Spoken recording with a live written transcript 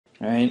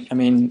right? I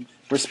mean,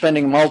 we're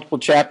spending multiple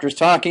chapters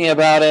talking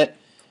about it,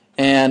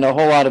 and a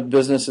whole lot of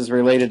business is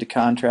related to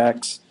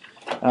contracts.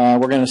 We're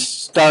going to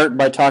start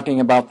by talking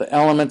about the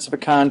elements of a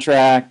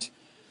contract,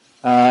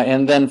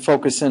 and then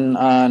focusing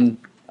on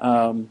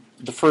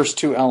the first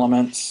two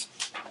elements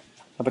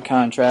of a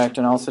contract,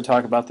 and also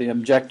talk about the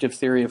objective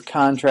theory of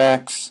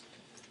contracts.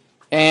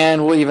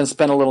 And we'll even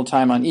spend a little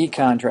time on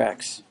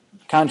e-contracts.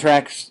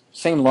 Contracts,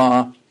 same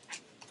law,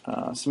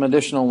 some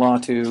additional law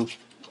too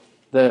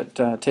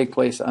that take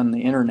place on the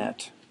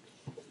internet.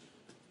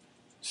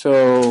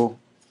 So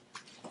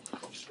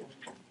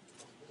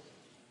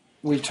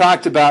we've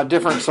talked about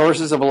different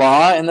sources of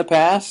law in the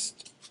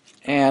past,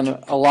 and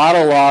a lot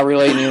of law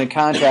relating to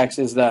contracts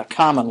is the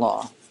common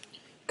law.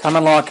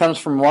 Common law comes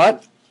from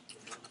what?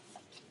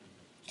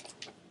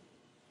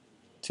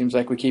 Seems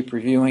like we keep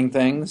reviewing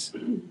things.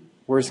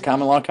 Where's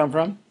common law come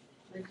from?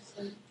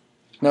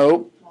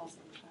 No.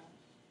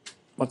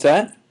 What's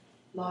that?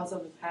 Laws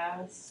of the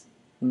past.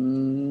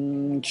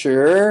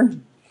 Sure.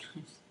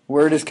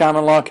 Where does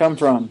common law come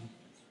from?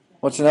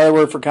 What's another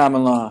word for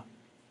common law?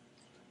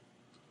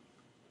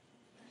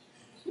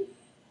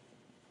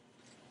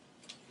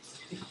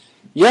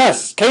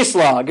 Yes, case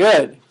law.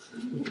 Good.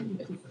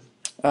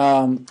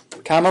 Common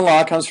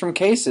law comes from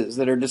cases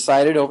that are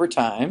decided over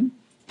time.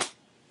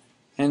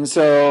 And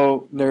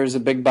so there's a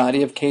big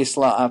body of case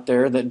law out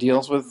there that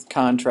deals with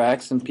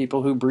contracts and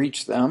people who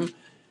breach them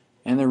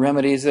and the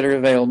remedies that are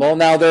available.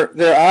 Now,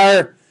 there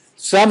are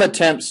some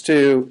attempts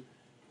to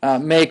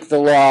make the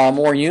law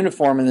more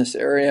uniform in this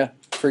area.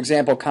 For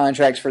example,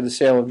 contracts for the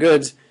sale of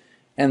goods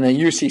and the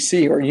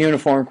UCC, or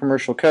Uniform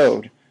Commercial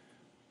Code.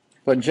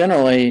 But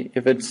generally,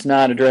 if it's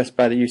not addressed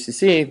by the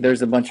UCC,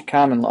 there's a bunch of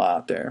common law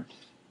out there.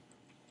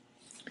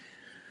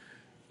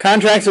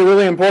 Contracts are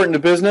really important to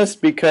business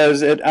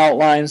because it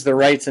outlines the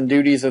rights and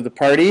duties of the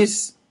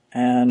parties,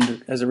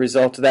 and as a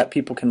result of that,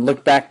 people can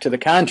look back to the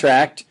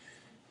contract,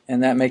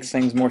 and that makes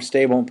things more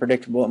stable and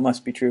predictable. It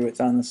must be true. It's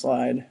on the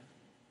slide.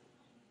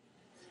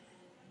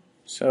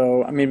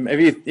 So, I mean,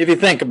 if you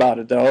think about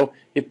it, though,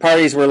 if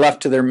parties were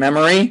left to their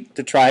memory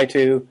to try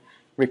to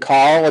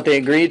recall what they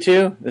agreed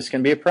to, this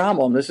can be a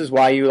problem. This is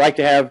why you like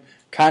to have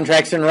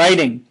contracts in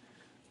writing.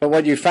 But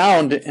what you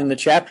found in the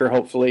chapter,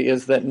 hopefully,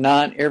 is that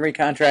not every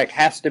contract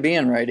has to be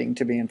in writing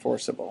to be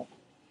enforceable.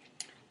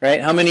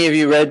 Right? How many of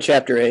you read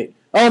chapter 8?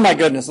 Oh my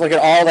goodness, look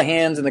at all the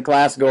hands in the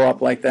class go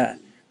up like that.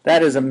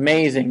 That is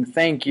amazing.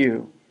 Thank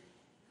you.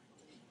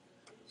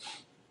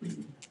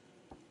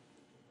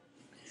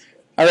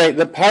 All right,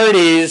 the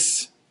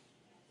parties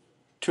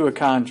to a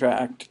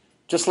contract,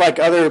 just like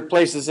other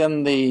places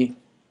in the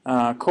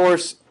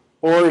course,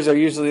 ors are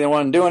usually the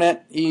one doing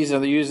it, es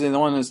are usually the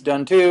one that's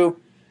done too.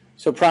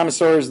 So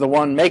promisor is the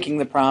one making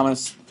the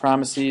promise,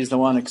 promisee is the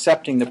one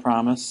accepting the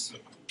promise.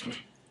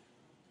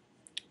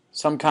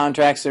 Some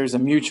contracts there's a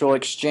mutual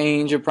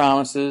exchange of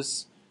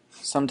promises.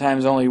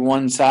 Sometimes only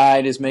one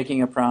side is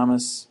making a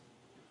promise.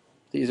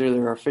 These are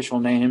their official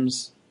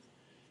names.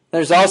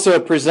 There's also a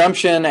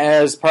presumption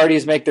as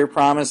parties make their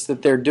promise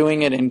that they're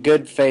doing it in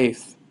good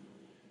faith,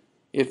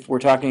 if we're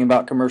talking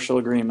about commercial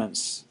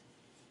agreements.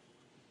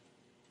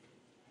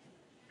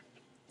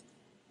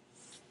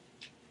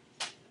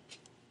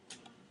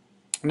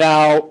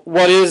 Now,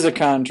 what is a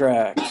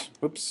contract?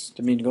 Oops,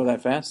 didn't mean to go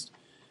that fast.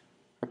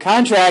 A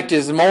contract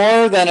is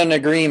more than an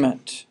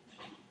agreement.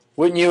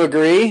 Wouldn't you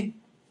agree?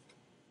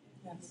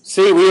 Yes.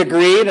 See, we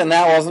agreed, and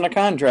that wasn't a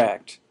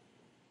contract.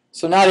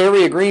 So not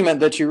every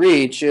agreement that you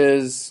reach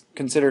is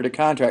considered a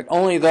contract.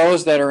 Only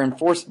those that are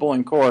enforceable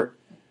in court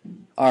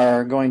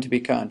are going to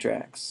be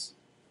contracts.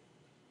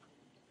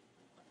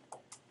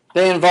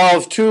 They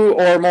involve two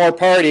or more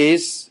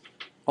parties.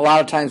 A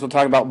lot of times we'll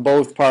talk about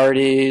both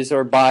parties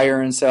or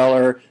buyer and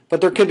seller,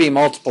 but there could be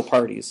multiple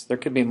parties. There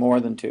could be more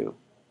than two.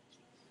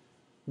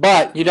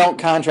 But you don't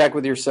contract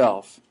with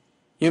yourself.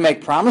 You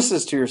make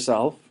promises to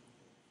yourself.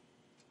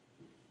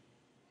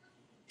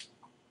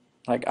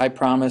 Like, I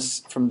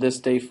promise from this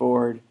day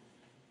forward.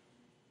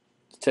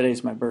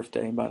 Today's my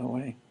birthday, by the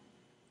way.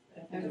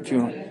 If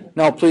you want.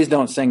 No, please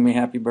don't sing me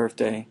happy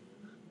birthday.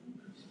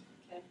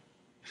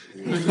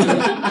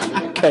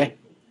 Okay.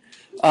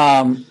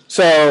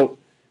 So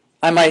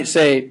I might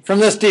say, from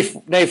this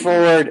day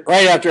forward,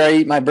 right after I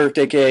eat my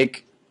birthday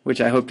cake,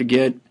 which I hope to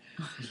get,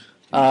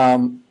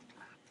 I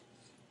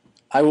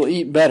will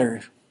eat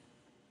better.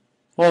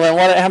 Well, then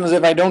what happens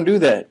if I don't do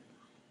that?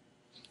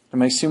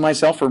 Am I sue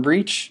myself for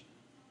breach?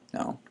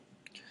 No.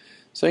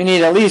 So you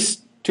need at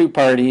least two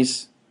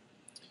parties.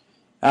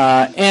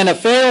 And a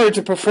failure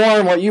to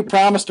perform what you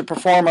promised to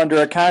perform under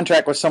a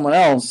contract with someone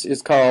else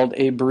is called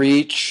a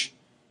breach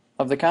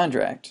of the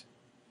contract.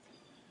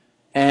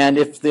 And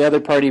if the other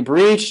party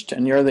breached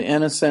and you're the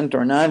innocent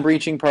or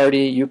non-breaching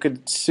party, you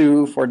could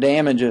sue for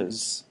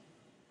damages.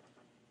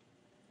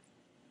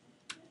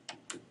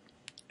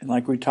 And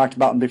like we talked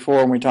about before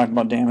when we talked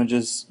about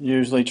damages,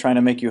 usually trying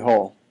to make you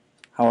whole,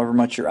 however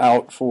much you're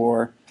out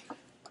for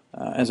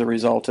as a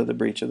result of the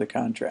breach of the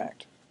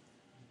contract.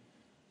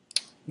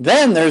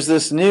 Then there's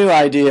this new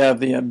idea of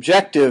the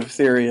objective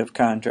theory of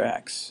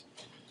contracts.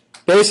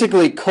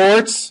 basically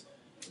courts,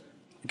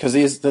 because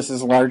this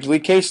is largely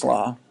case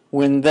law,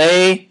 when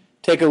they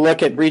take a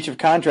look at breach of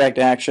contract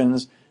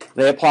actions,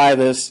 they apply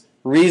this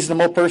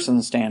reasonable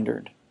person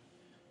standard.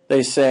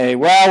 They say,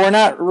 well, we're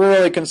not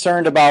really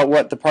concerned about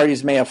what the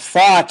parties may have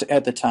thought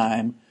at the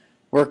time.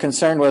 We're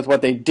concerned with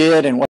what they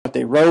did and what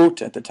they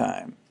wrote at the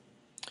time.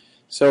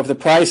 So if the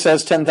price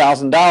says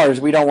 $10,000,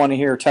 we don't want to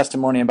hear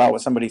testimony about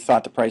what somebody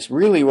thought the price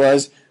really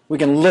was. We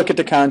can look at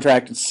the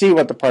contract and see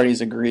what the parties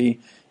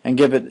agree and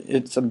give it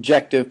its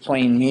objective,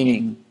 plain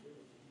meaning.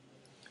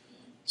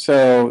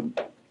 So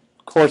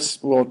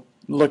courts will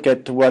look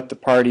at what the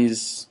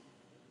parties,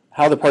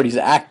 how the parties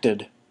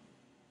acted,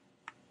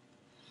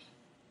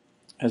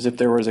 as if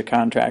there was a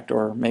contract,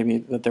 or maybe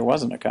that there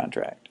wasn't a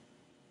contract.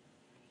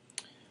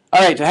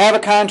 All right, to have a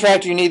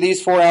contract, you need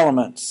these 4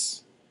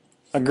 elements: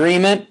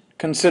 agreement,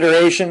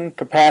 consideration,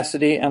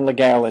 capacity, and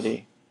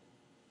legality.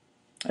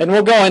 And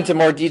we'll go into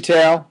more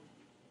detail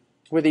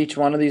with each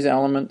one of these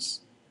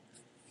elements.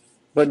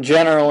 But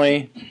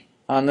generally,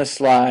 on this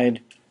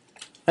slide,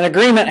 an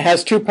agreement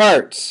has 2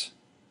 parts.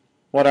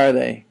 What are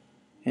they?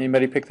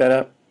 Anybody pick that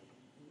up?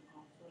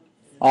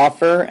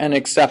 Offer and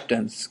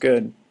acceptance.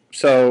 Good.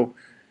 So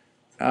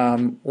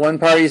one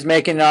party is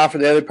making an offer,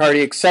 the other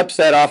party accepts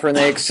that offer, and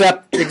they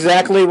accept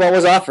exactly what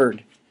was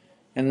offered.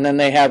 And then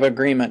they have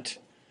agreement.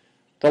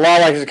 The law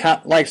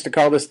likes to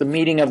call this the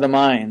meeting of the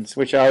minds,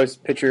 which I always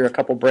picture a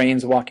couple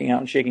brains walking out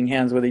and shaking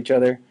hands with each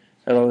other.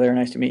 Hello there,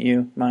 nice to meet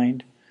you,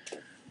 mind.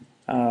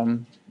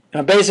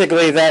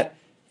 Basically, that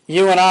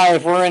you and I,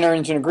 if we're entering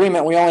into an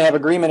agreement, we only have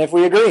agreement if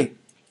we agree.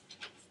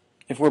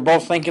 If we're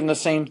both thinking the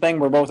same thing,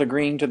 we're both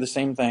agreeing to the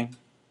same thing.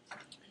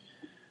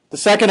 The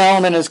second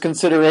element is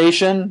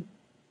consideration.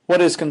 What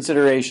is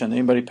consideration?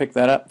 Anybody pick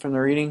that up from the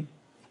reading?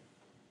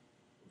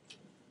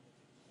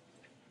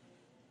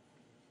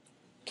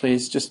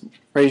 Please, just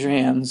raise your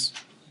hands.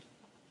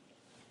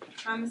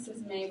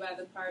 Promises made by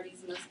the parties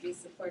must be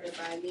supported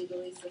by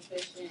legally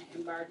sufficient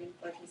and bargained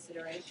for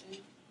consideration.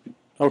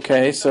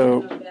 Okay,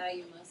 so no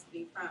value must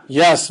be promised.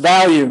 Yes,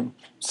 value.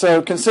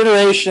 So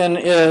consideration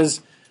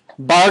is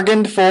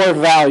bargained for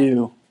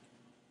value.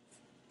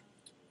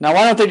 Now,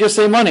 why don't they just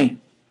say money?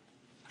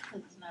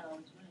 It's not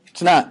always money.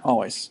 It's not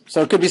always.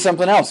 So it could be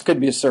something else. It could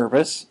be a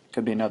service. It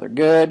could be another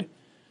good.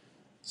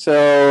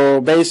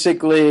 So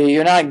basically,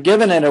 you're not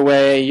giving it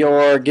away.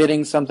 You're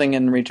getting something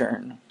in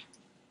return.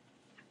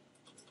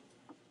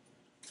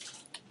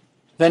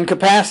 Then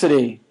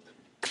capacity.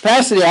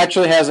 Capacity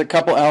actually has a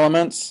couple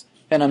elements,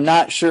 and I'm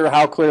not sure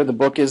how clear the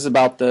book is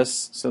about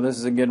this, so this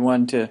is a good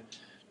one to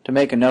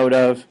make a note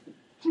of.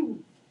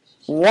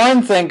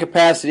 One thing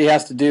capacity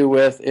has to do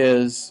with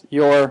is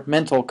your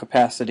mental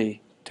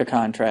capacity to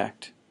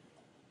contract.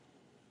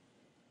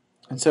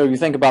 And so you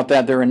think about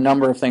that, there are a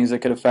number of things that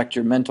could affect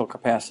your mental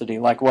capacity,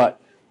 like what?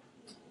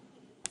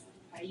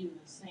 Are you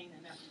insane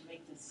enough to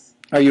make this?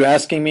 Are you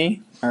asking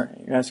me? Are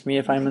you asking me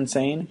if I'm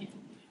insane?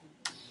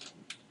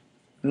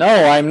 No,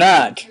 I'm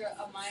not. You're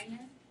a minor?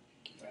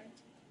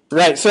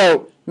 Right,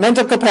 so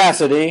mental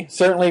capacity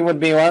certainly would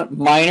be one.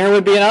 Minor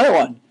would be another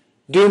one.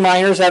 Do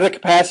minors have the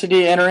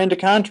capacity to enter into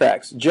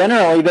contracts?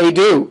 Generally, they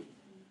do.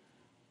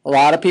 A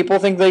lot of people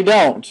think they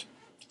don't.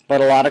 But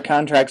a lot of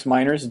contracts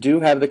minors do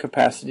have the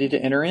capacity to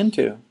enter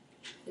into.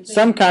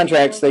 Some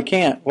contracts they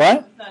can't.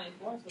 What?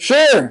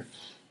 Sure.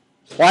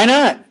 Why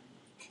not?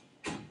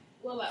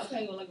 Well,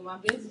 okay, well, like in my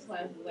business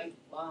class, like,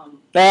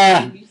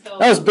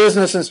 Those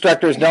business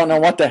instructors don't know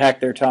what the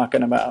heck they're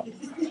talking about.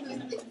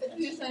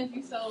 Just saying, if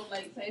you sold,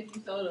 like, say if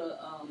you sold a,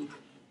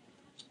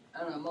 I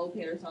don't know, a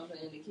moped or something,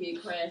 and the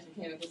kid crashed and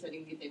came up and said they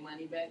can get their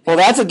money back. Well,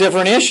 that's a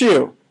different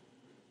issue.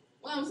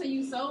 Well, I'm saying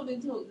you sold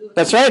it to.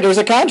 That's right. There's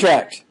a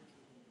contract.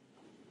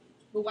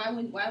 But why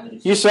would you?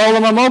 You sold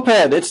them a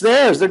moped. It's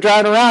theirs. They're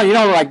driving around. You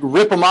don't like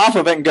rip them off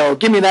of it and go,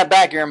 "Give me that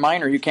back. You're a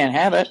minor. You can't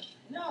have it."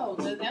 No,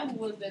 the example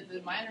was that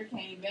the minor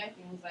came back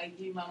and was like,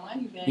 "Give my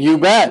money back." You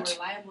and bet. they were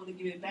liable to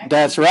give it back.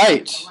 That's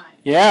right.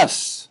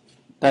 Yes.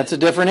 That's a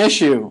different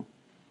issue.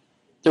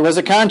 There was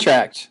a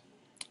contract.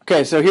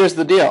 Okay, so here's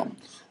the deal.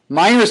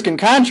 Minors can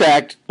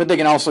contract, but they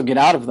can also get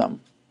out of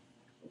them.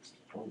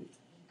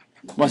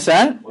 What's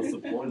that? What's the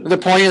point? The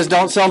point is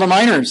don't sell to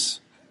minors.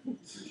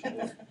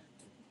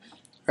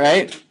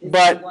 Right?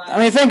 But, I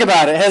mean, think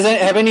about it.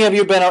 Have any of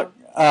you been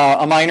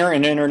a minor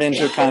and entered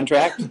into a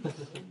contract?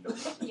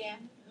 Yeah.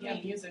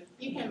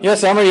 Yeah,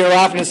 some of you are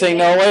often saying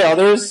no way.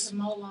 Others?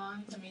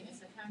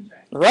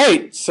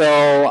 Right.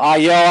 So I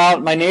yell out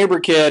at my neighbor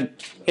kid,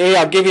 "Hey,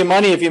 I'll give you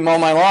money if you mow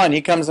my lawn."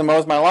 He comes and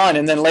mows my lawn.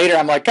 And then later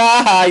I'm like,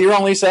 you're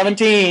only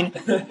 17.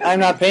 I'm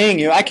not paying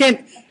you.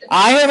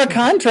 I have a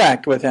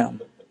contract with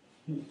him.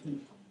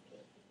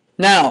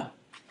 Now,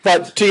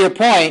 but to your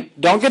point,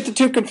 don't get the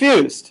two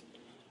confused.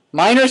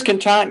 Minors can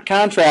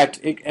contract.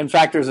 In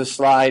fact, there's a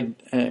slide,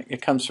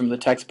 it comes from the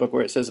textbook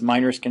where it says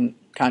minors can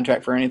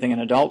contract for anything an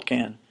adult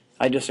can.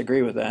 I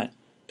disagree with that.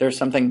 There's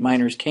something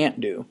minors can't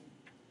do.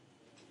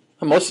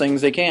 Most things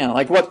they can.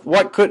 Like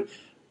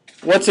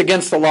what's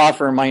against the law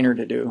for a minor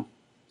to do?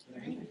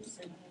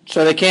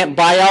 So they can't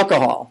buy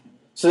alcohol.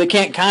 So they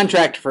can't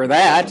contract for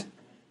that.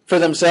 for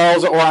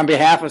themselves or on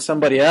behalf of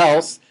somebody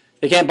else.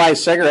 They can't buy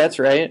cigarettes,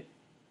 right?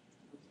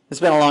 It's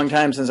been a long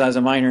time since I was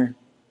a minor.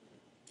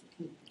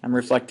 I'm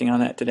reflecting on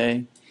that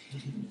today.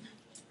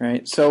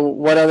 Right? So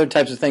what other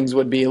types of things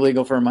would be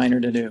illegal for a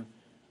minor to do?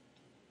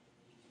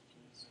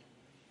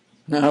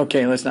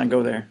 Okay, let's not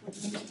go there.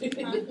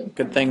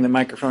 Good thing the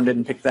microphone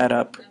didn't pick that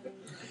up.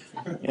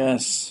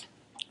 Yes.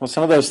 Well,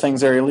 some of those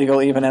things are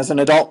illegal even as an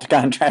adult to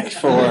contract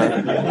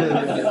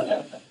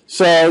for.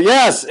 So,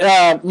 yes,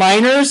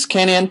 minors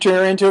can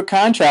enter into a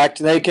contract.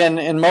 They can,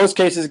 in most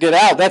cases, get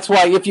out. That's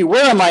why if you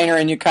were a minor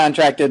and you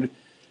contracted,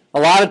 a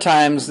lot of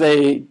times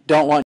they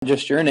don't want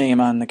just your name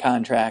on the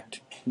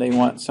contract. They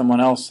want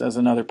someone else as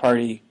another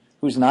party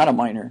who's not a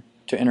minor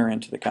to enter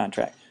into the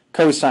contract.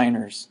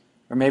 Co-signers.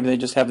 Or maybe they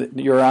just have,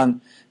 you're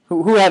on,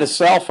 who had a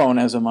cell phone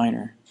as a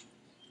minor?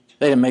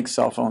 They didn't make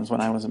cell phones when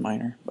I was a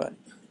minor, but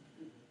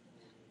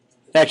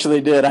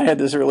actually did. I had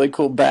this really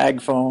cool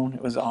bag phone.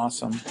 It was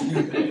awesome.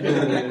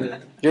 You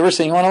ever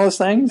seen one of those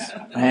things?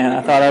 Man,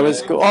 I thought I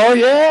was cool. Oh,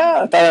 yeah,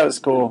 I thought that was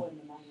cool.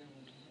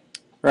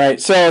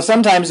 Right, so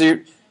sometimes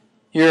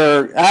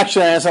you're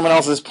actually on someone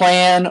else's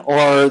plan,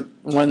 or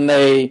when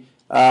they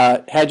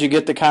had you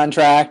get the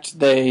contract,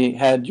 they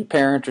had your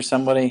parent or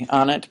somebody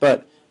on it.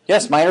 But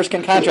yes, minors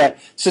can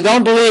contract. So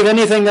don't believe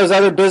anything those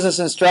other business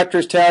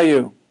instructors tell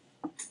you.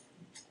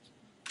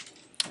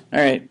 All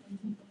right.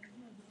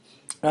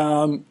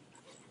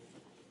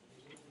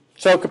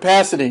 So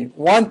capacity.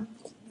 One,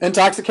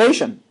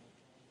 intoxication.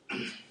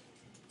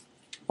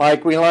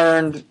 Like we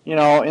learned,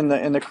 in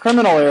the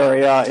criminal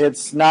area,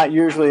 it's not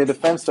usually a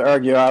defense to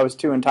argue, I was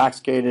too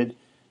intoxicated,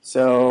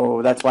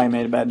 so that's why I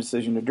made a bad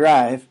decision to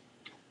drive.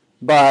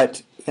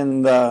 But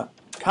in the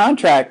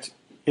contract,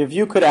 if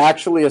you could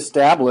actually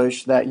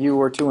establish that you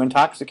were too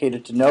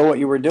intoxicated to know what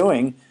you were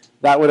doing,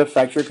 that would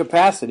affect your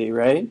capacity,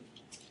 right?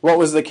 What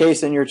was the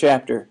case in your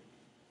chapter?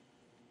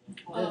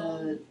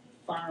 Farmer.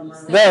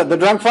 The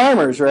drunk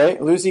farmers,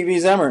 right? Lucy V.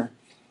 Zemmer.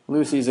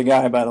 Lucy's a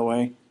guy, by the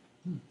way.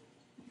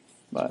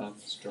 But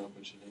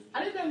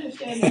I didn't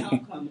understand the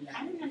outcome.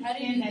 I didn't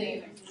understand that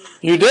either.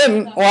 you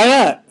didn't? Why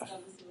not?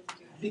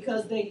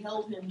 Because they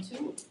held him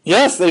to it.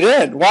 Yes, they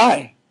did.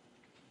 Why?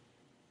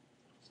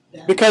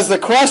 Because the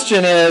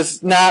question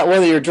is not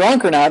whether you're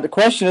drunk or not. The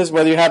question is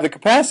whether you have the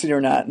capacity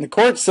or not. And the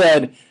court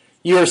said,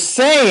 you're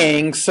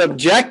saying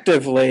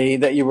subjectively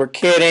that you were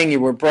kidding, you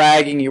were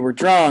bragging, you were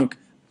drunk,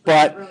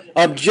 but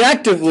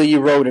objectively you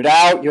wrote it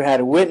out, you had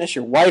a witness,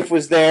 your wife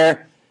was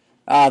there.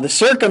 The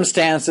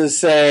circumstances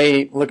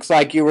say, looks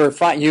like you were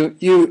fine.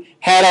 You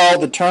had all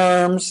the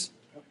terms.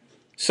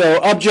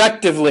 So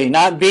objectively,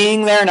 not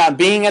being there, not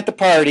being at the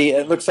party,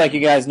 it looks like you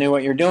guys knew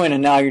what you're doing,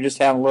 and now you're just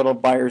having a little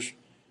buyer's,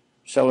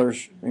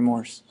 seller's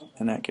remorse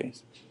in that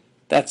case.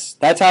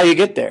 That's how you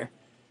get there.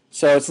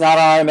 So it's not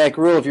an automatic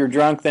rule. If you're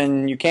drunk,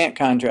 then you can't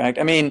contract.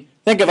 I mean,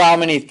 think of how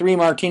many 3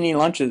 martini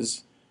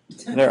lunches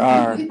there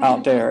are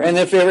out there. And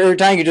if every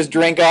time you just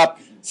drink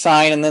up,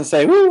 sign, and then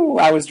say, "Ooh,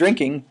 I was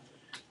drinking."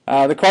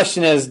 The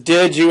question is,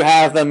 did you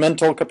have the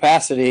mental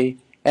capacity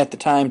at the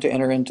time to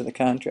enter into the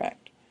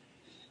contract?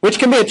 Which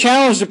can be a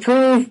challenge to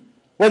prove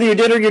whether you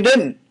did or you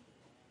didn't.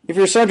 If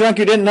you're so drunk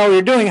you didn't know what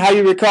you're doing, how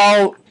you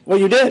recall what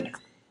you did?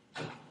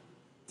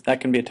 That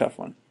can be a tough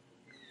one.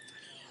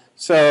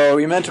 So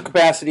your mental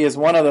capacity is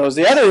one of those.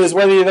 The other is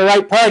whether you're the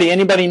right party.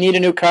 Anybody need a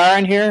new car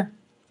in here?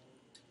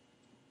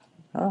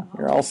 Oh,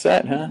 you're all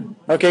set, huh?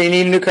 Okay, you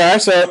need a new car.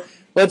 So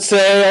let's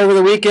say over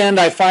the weekend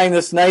I find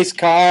this nice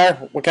car.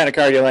 What kind of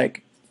car do you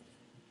like?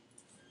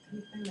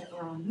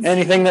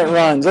 Anything that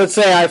runs. Let's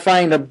say I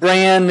find a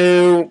brand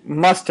new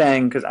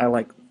Mustang, because I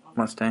like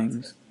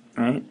Mustangs,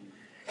 right?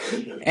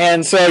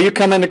 And so you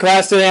come into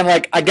class today, I'm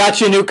like, I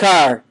got you a new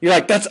car. You're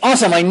like, that's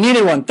awesome, I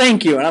needed one,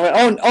 thank you. And I'm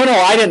like, oh no,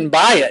 I didn't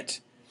buy it.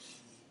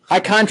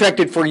 I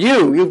contracted for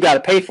you, you've got to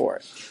pay for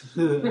it.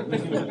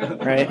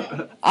 Right?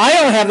 I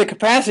don't have the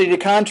capacity to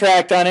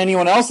contract on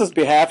anyone else's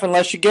behalf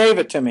unless you gave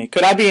it to me.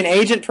 Could I be an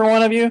agent for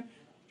one of you?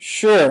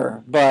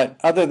 Sure, but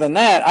other than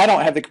that, I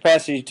don't have the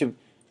capacity to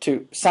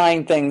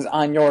sign things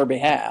on your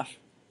behalf,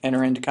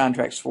 enter into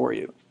contracts for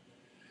you.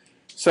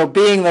 So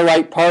being the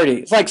right party,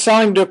 it's like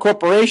selling to a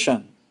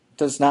corporation.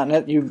 Does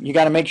not you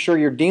got to make sure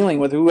you're dealing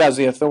with who has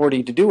the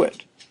authority to do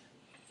it.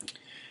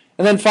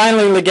 And then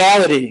finally,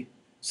 legality.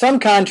 Some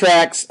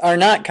contracts are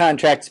not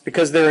contracts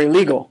because they're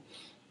illegal.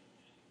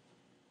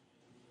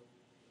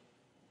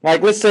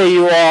 Like, let's say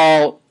you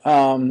all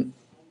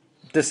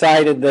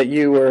decided that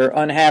you were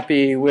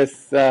unhappy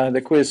with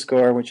the quiz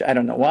score, which I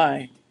don't know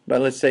why, but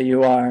let's say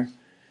you are,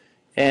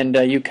 and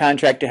you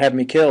contract to have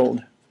me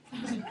killed.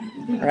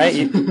 Right?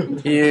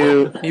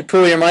 You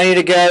pool your money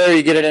together,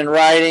 you get it in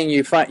writing,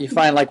 you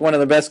find like one of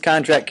the best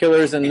contract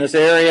killers in this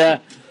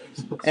area,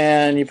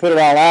 and you put it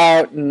all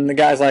out, and the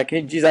guy's like,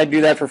 hey, geez, I'd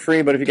do that for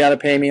free, but if you got to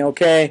pay me,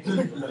 okay.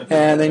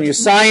 And then you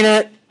sign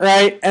it,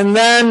 right? And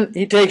then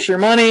he takes your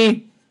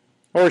money,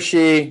 or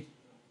she,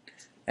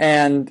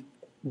 and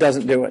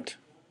doesn't do it.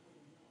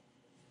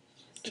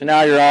 So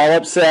now you're all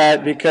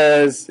upset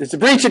because it's a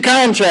breach of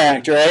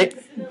contract, right?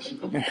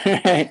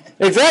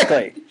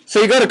 Exactly.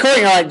 So you go to court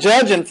and you're like,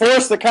 judge,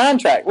 enforce the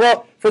contract.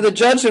 Well, for the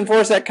judge to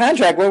enforce that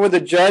contract, what would the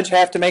judge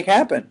have to make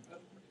happen?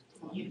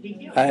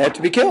 I have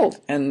to be killed,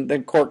 and the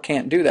court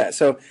can't do that.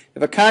 So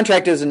if a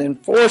contract is an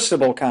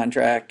enforceable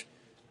contract,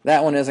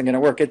 that one isn't going to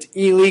work. It's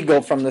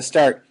illegal from the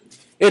start.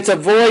 It's a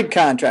void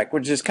contract,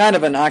 which is kind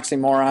of an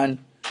oxymoron.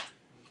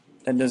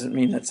 That doesn't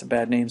mean that's a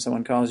bad name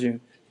someone calls you.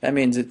 That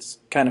means it's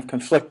kind of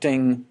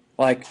conflicting.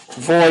 Like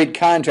void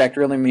contract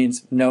really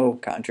means no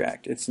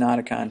contract. It's not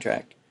a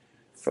contract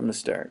from the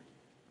start.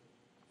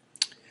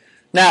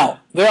 Now,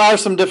 there are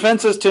some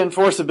defenses to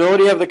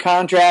enforceability of the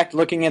contract,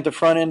 looking at the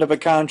front end of a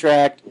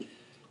contract.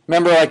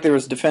 Remember, like there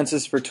was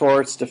defenses for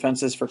torts,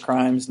 defenses for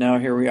crimes. Now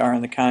here we are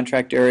in the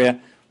contract area.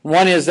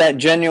 One is that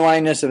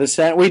genuineness of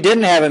assent. We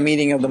didn't have a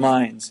meeting of the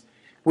minds.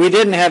 We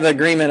didn't have the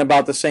agreement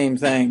about the same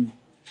thing.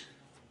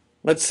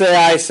 Let's say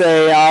I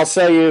say, I'll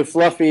sell you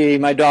Fluffy,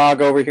 my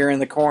dog, over here in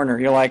the corner.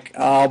 You're like,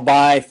 I'll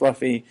buy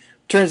Fluffy.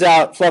 Turns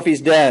out Fluffy's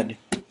dead.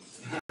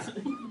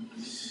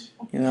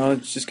 You know,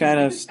 it's just kind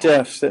of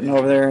stiff sitting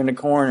over there in the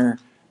corner.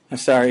 I'm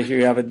sorry if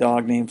you have a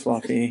dog named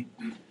Fluffy.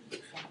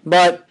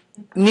 But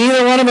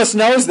neither one of us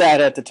knows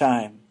that at the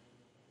time.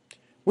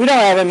 We don't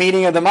have a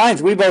meeting of the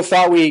minds. We both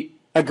thought we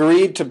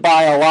agreed to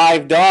buy a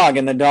live dog,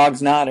 and the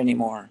dog's not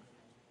anymore.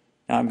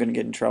 Now I'm going to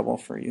get in trouble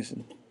for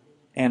using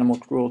animal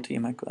cruelty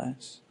in my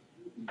class.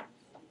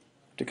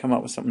 To come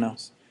up with something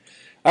else.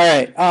 All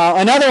right.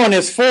 Another one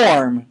is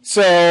form.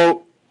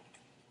 So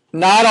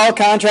not all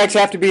contracts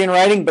have to be in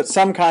writing, but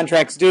some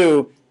contracts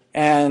do,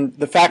 and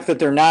the fact that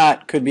they're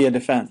not could be a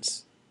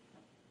defense.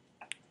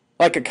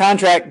 Like a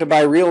contract to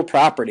buy real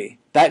property.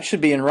 That should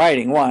be in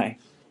writing. Why?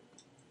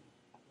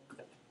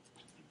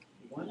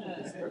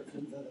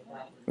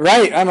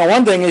 Right. I mean,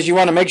 one thing is you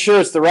want to make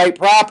sure it's the right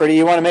property.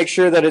 You want to make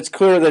sure that it's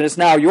clear that it's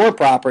now your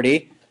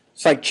property.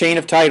 It's like chain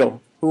of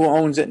title. Who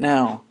owns it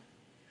now?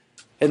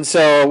 And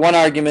so one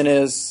argument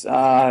is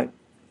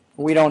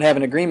we don't have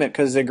an agreement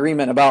because the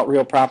agreement about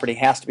real property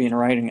has to be in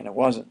writing, and it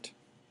wasn't.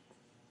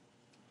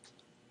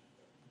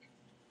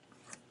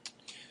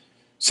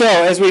 So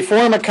as we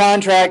form a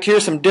contract,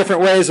 here's some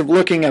different ways of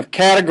looking at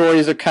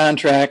categories of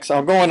contracts.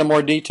 I'll go into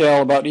more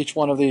detail about each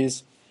one of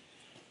these.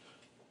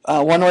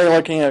 One way of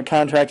looking at a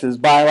contract is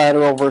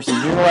bilateral versus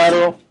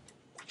unilateral.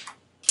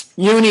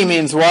 Uni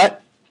means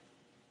what?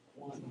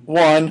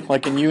 One,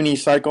 like in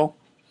unicycle.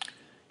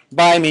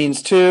 Bi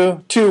means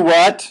two. Two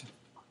what?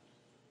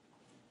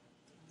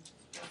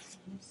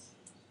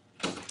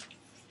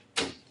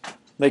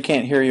 They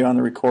can't hear you on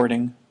the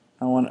recording.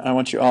 I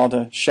want you all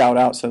to shout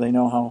out so they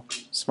know how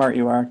smart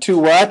you are. Two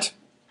what?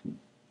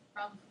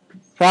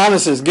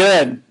 Promises.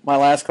 Good. My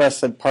last class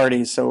said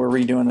parties, so we're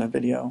redoing the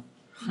video.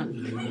 I'm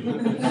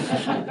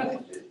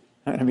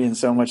going to be in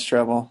so much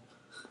trouble.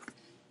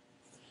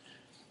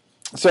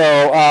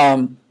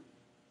 So,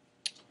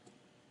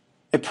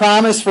 a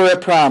promise for a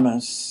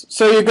promise.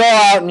 So you go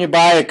out and you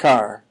buy a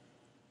car.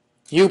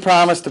 You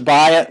promise to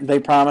buy it, they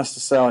promise to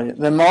sell you.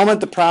 The moment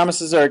the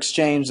promises are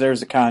exchanged,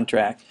 there's a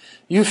contract.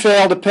 You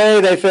fail to pay,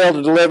 they fail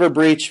to deliver,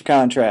 breach of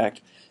contract.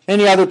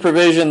 Any other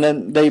provision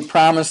that they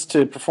promise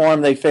to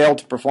perform, they fail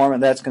to perform it,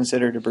 that's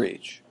considered a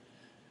breach.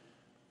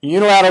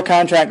 Unilateral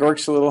contract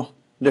works a little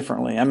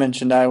differently. I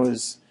mentioned I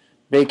was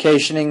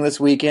vacationing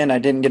this weekend. I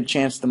didn't get a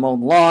chance to mow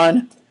the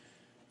lawn.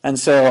 And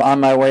so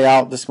on my way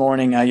out this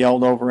morning, I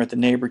yelled over at the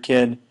neighbor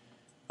kid,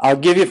 I'll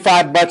give you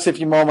 $5 if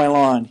you mow my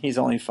lawn. He's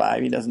only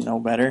 5. He doesn't know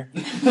better.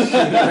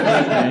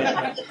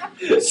 Right?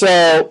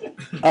 So,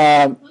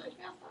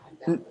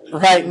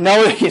 right,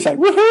 no, he's like,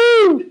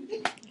 woohoo!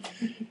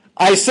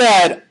 I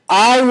said,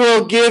 I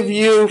will give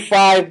you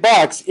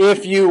 $5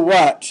 if you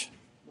what?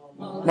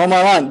 Mow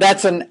my lawn.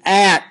 That's an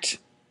act.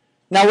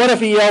 Now what if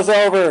he yells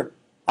over,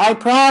 I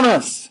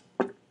promise?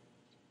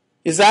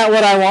 Is that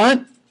what I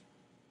want?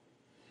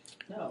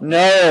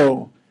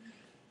 No.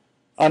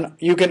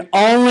 You can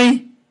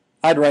only,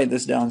 I'd write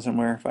this down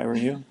somewhere if I were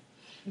you.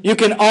 You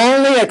can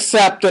only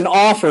accept an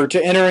offer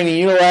to enter in a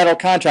unilateral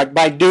contract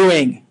by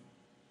doing.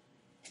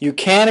 You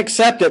can't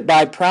accept it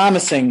by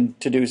promising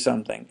to do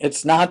something.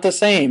 It's not the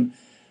same.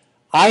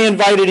 I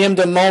invited him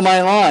to mow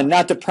my lawn,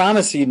 not to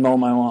promise he'd mow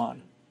my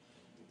lawn.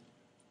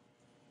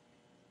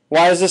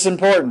 Why is this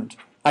important?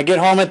 I get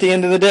home at the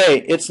end of the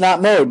day. It's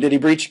not mowed. Did he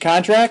breach a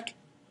contract?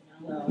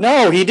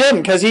 No, he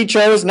didn't because he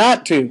chose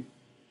not to.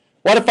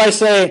 What if I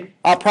say,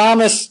 I'll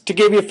promise to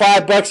give you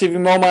 $5 if you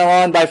mow my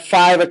lawn by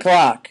 5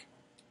 o'clock?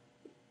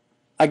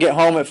 I get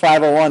home at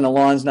 5:01, the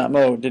lawn's not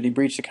mowed. Did he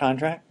breach the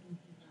contract?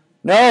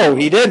 No,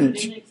 he didn't.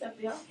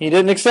 He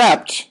didn't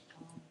accept.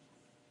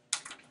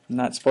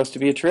 Not supposed to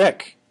be a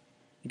trick.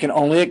 You can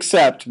only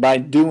accept by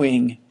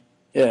doing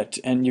it,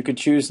 and you could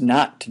choose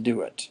not to do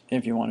it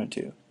if you wanted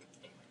to.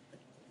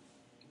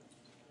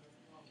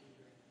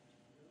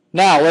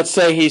 Now, let's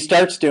say he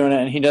starts doing it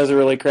and he does a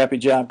really crappy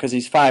job because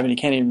he's 5 and he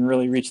can't even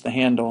really reach the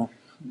handle.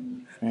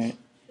 Right?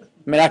 I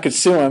mean, I could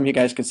sue him. You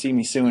guys could see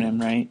me suing him,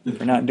 right,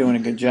 for not doing a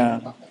good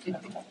job.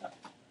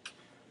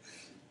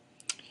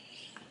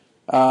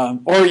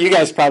 Or you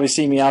guys probably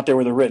see me out there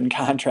with a written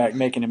contract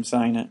making him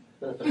sign it.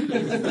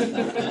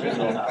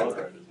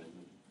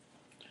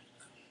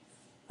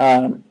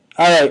 All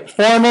right,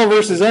 formal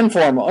versus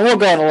informal. And we'll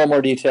go in a little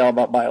more detail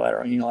about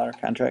bilateral and unilateral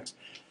contracts.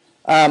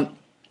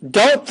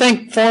 Don't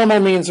think formal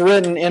means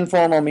written,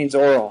 informal means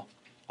oral.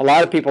 A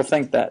lot of people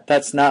think that.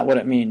 That's not what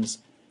it means.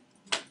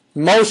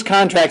 Most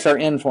contracts are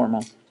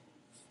informal,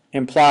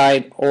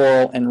 implied,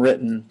 oral, and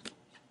written.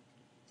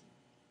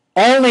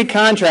 Only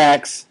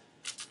contracts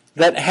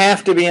that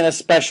have to be in a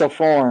special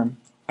form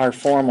are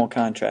formal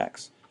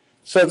contracts.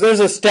 So if there's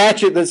a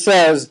statute that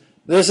says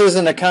this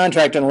isn't a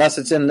contract unless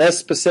it's in this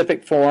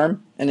specific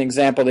form, an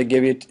example they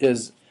give you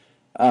is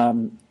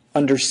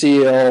under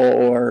seal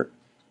or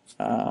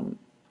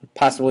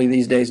possibly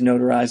these days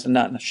notarized. I'm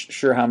not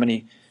sure how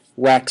many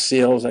wax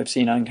seals I've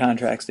seen on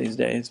contracts these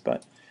days,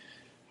 but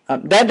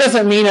that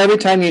doesn't mean every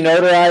time you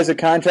notarize a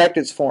contract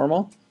it's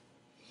formal.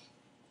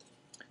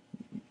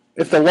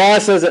 If the law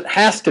says it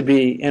has to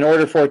be in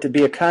order for it to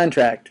be a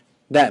contract,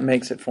 that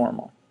makes it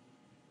formal.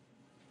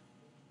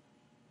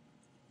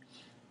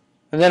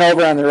 And then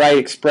over on the right,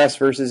 express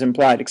versus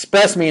implied.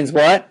 Express means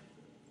what?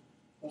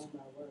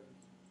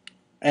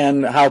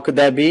 And how could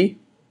that be?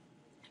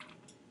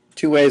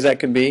 Two ways that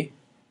could be.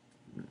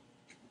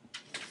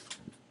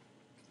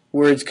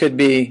 Words could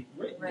be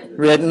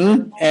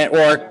written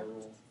or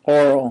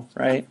oral,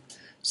 right?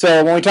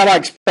 So when we talk about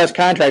express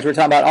contracts, we're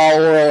talking about all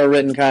oral or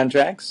written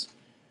contracts.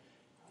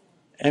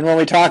 And when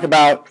we talk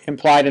about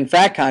implied and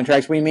fact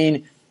contracts, we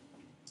mean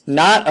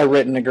not a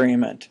written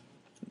agreement,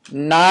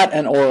 not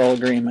an oral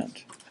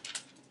agreement.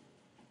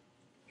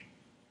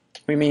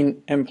 We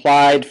mean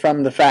implied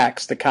from the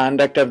facts, the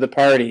conduct of the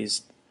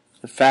parties,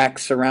 the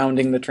facts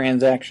surrounding the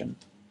transaction.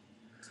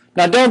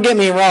 Now, don't get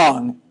me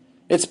wrong.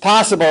 It's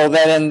possible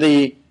that in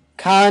the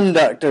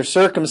conduct or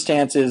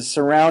circumstances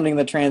surrounding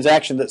the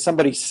transaction that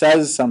somebody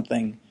says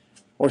something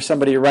or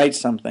somebody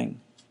writes something.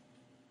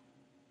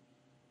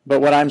 But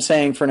what I'm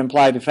saying for an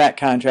implied and fact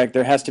contract,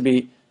 there has to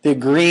be, the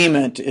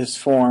agreement is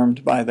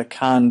formed by the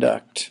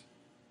conduct.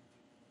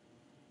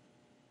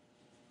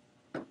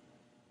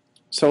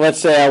 So let's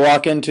say I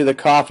walk into the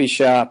coffee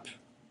shop.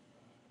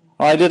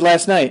 Well, I did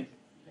last night.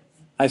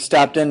 I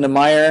stopped into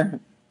Meijer.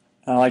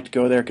 I like to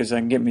go there because I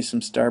can get me some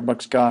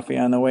Starbucks coffee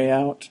on the way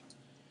out.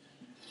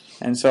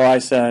 And so I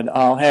said,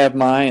 I'll have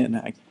mine, and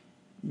I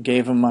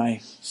gave them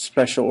my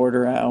special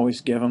order I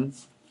always give them.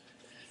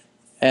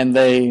 And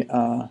they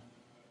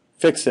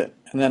fix it.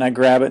 And then I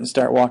grab it and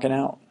start walking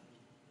out.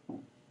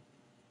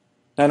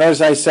 Now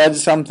notice I said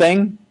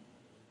something,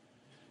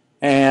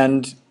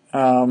 and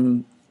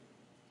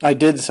I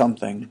did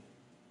something.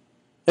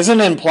 Isn't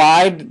it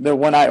implied that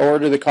when I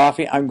order the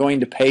coffee, I'm going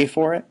to pay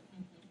for it?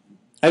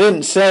 I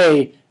didn't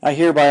say, I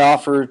hereby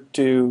offer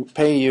to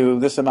pay you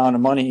this amount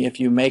of money if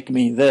you make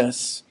me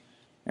this,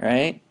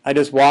 right? I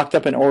just walked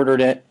up and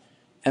ordered it,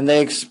 and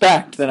they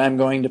expect that I'm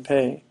going to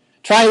pay.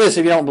 Try this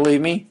if you don't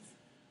believe me.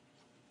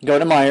 Go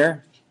to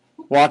Meijer,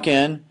 walk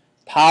in,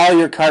 pile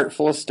your cart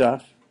full of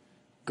stuff,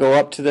 go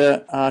up to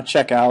the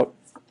checkout,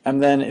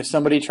 and then if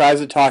somebody tries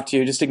to talk to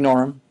you, just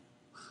ignore them.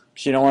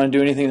 Because you don't want to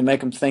do anything to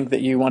make them think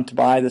that you want to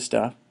buy the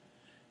stuff.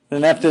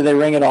 Then after they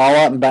ring it all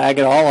up and bag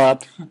it all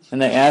up,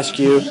 and they ask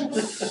you,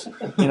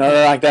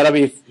 they're like, that'll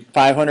be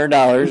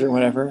 $500 or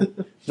whatever,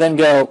 then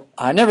go,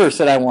 I never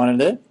said I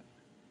wanted it,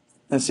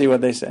 and see what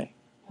they say.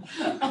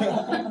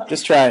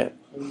 Just try it.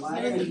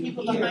 What does the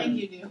people behind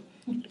you do?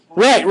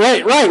 Right.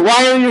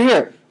 Why are you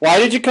here? Why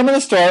did you come in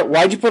the store?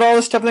 Why did you put all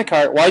this stuff in the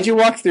cart? Why did you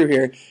walk through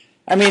here?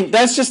 I mean,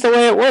 that's just the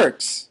way it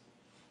works.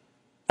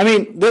 I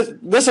mean,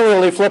 this will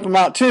really flip them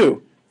out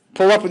too.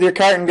 Pull up with your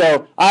cart and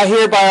go, I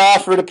hereby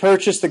offer to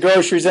purchase the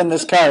groceries in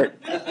this cart.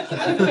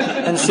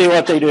 And see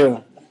what they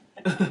do.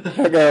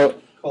 I go,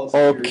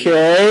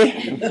 okay,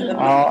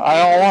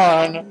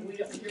 I don't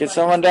want. Get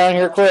someone down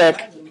here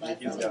quick.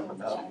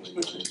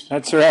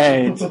 That's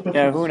right.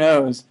 Yeah, who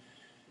knows?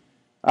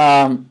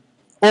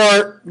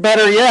 Or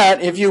better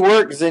yet, if you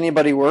work, does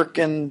anybody work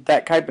in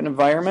that type of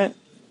environment?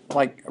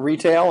 Like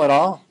retail at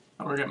all?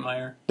 I work at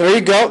Meijer. There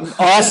you go.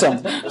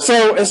 Awesome.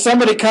 So if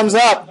somebody comes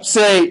up,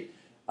 say,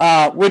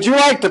 would you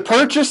like to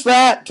purchase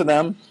that to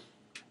them?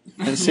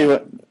 And see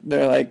what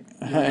they're like.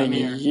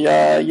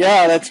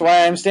 Yeah, that's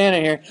why I'm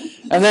standing here.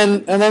 And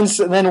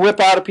then whip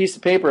out a piece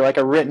of paper like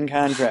a written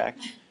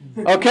contract.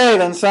 Okay,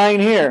 then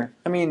sign here.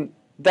 I mean,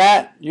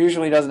 that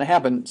usually doesn't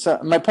happen. So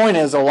my point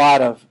is, a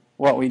lot of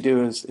what we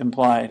do is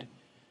implied.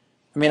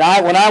 I mean,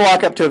 when I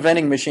walk up to a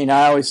vending machine,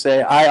 I always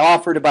say, I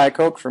offer to buy a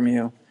Coke from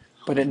you,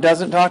 but it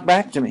doesn't talk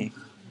back to me.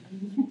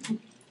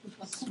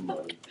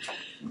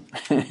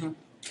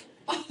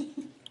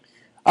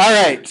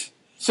 All right,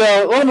 so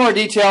a little more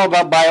detail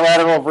about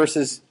bilateral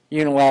versus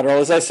unilateral.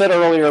 As I said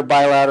earlier,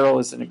 bilateral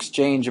is an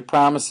exchange of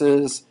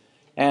promises,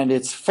 and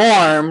it's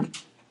formed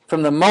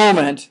from the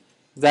moment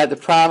that the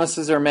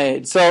promises are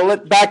made. So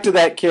back to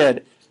that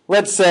kid.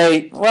 Let's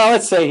say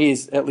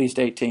he's at least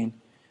 18,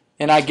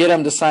 and I get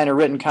him to sign a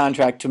written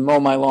contract to mow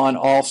my lawn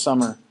all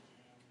summer.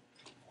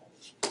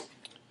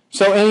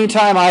 So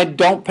anytime I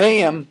don't pay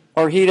him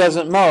or he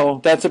doesn't mow,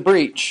 that's a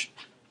breach.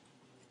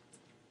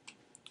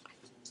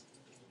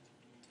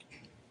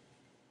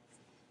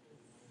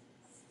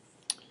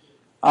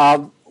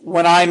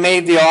 when I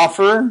made the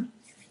offer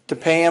to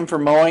pay him for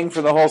mowing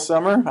for the whole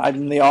summer,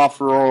 I'm the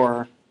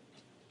offeror.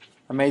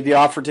 I made the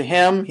offer to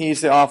him,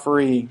 he's the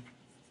offeree.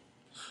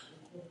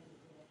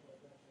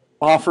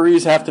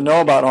 Offerees have to know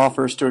about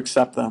offers to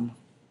accept them.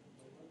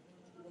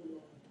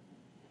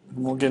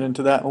 And we'll get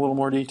into that in a little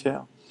more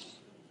detail.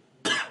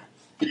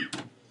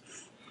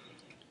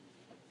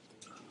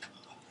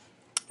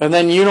 And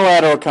then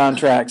unilateral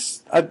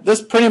contracts.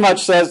 This pretty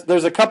much says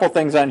there's a couple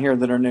things on here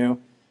that are new.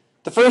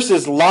 The first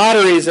is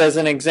lotteries as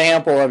an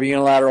example of a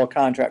unilateral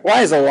contract.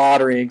 Why is a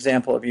lottery an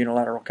example of a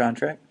unilateral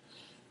contract?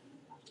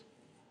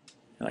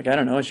 Like, I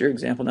don't know, it's your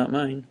example, not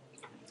mine.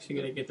 So you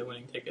gotta get the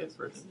winning ticket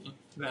for it to be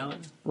valid.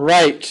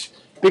 Right.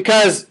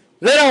 Because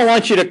they don't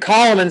want you to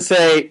call them and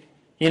say,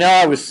 you know,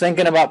 I was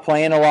thinking about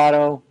playing a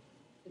lotto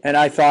and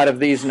I thought of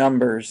these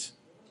numbers.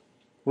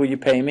 Will you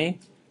pay me?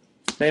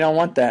 They don't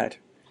want that.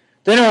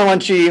 They don't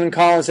want you to even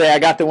call and say, I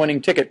got the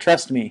winning ticket,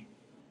 trust me.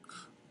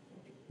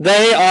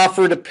 They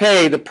offer to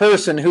pay the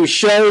person who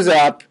shows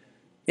up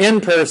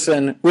in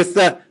person with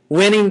the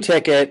winning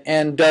ticket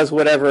and does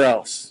whatever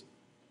else.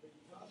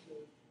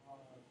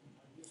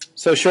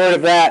 So short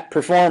of that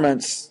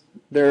performance,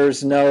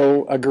 there's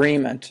no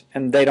agreement,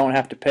 and they don't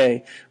have to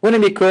pay.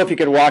 Wouldn't it be cool if you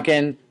could walk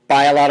in,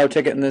 buy a lotto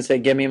ticket, and then say,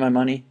 give me my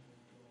money?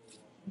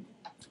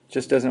 It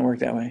just doesn't work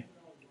that way.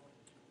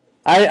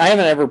 I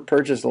haven't ever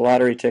purchased a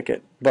lottery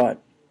ticket,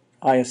 but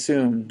I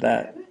assume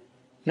that.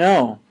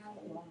 No.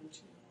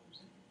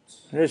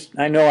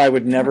 I know I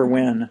would never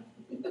win.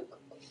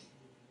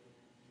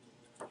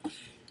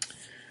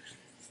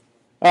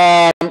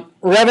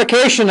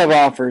 Revocation of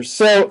offers.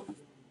 So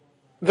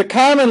the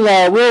common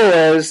law rule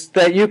is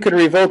that you could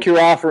revoke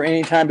your offer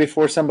anytime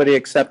before somebody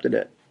accepted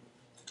it.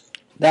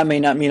 That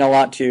may not mean a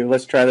lot to you.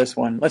 Let's try this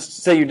one. Let's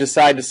say you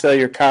decide to sell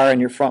your car on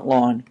your front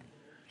lawn.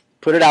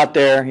 Put it out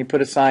there. You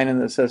put a sign in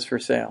that says for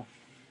sale.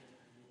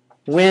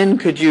 When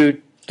could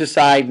you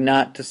decide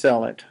not to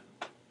sell it?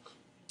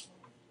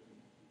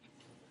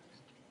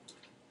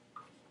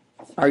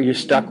 Are you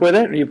stuck with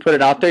it? You put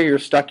it out there, you're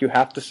stuck, you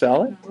have to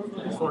sell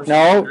it?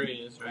 No.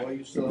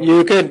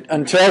 You could,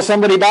 until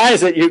somebody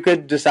buys it, you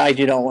could decide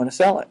you don't want to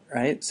sell it,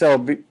 right? So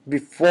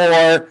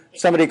before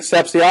somebody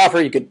accepts the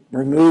offer, you could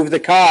remove the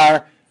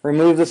car,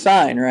 remove the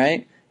sign,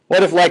 right?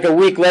 What if like a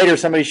week later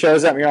somebody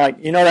shows up and you're like,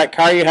 you know that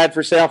car you had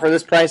for sale for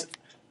this price?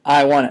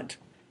 I want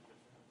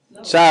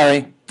it.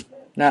 Sorry,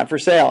 not for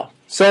sale.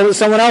 Sold to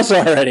someone else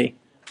already.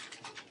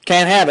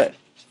 Can't have it.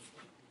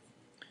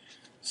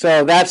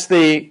 So that's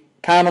the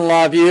common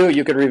law view.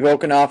 You could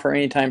revoke an offer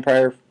anytime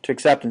prior to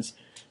acceptance.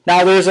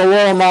 Now there's a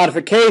little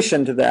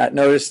modification to that.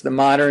 Notice the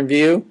modern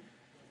view.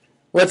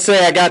 Let's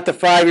say I got the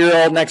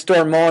 5-year-old next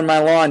door mowing my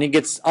lawn. He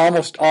gets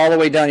almost all the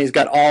way done. He's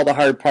got all the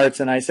hard parts,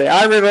 and I say,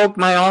 I revoke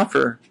my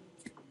offer.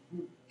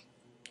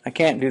 I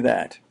can't do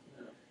that.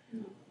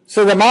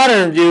 So the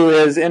modern view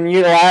is in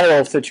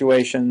unilateral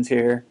situations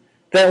here,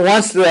 that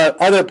once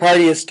the other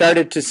party has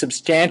started to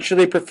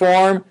substantially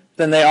perform,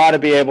 then they ought to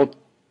be able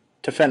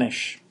to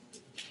finish.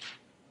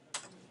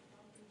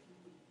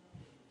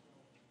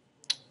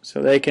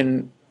 So they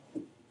can,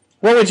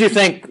 what would you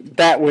think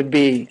that would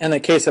be in the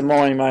case of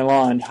mowing my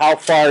lawn? How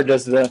far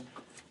does the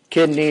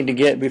kid need to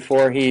get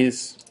before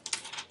he's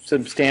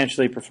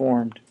substantially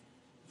performed?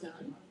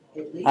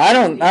 I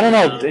don't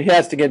know if he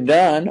has to get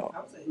done.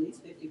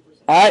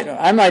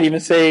 I might even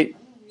say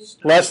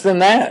less than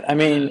that. I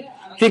mean,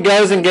 if he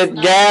goes and gets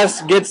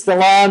gas, gets the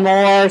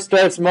lawnmower,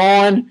 starts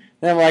mowing,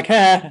 then I'm like,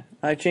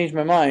 I changed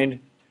my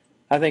mind.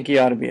 I think he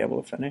ought to be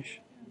able to finish.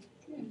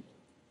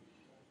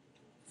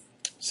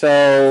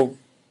 So,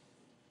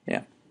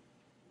 yeah.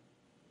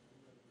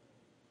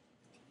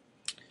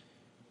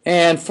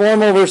 And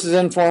formal versus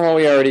informal,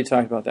 we already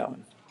talked about that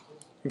one.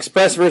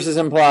 Express versus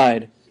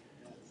implied.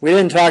 We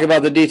didn't talk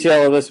about the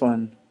detail of this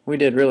one. We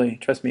did, really.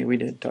 Trust me, we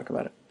did talk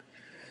about it.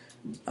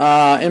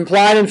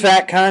 Implied in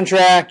fact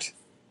contract,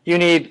 you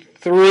need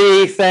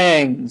 3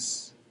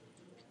 things.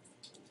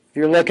 If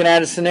you're looking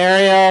at a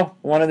scenario,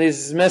 one of these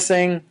is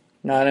missing,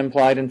 not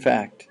implied in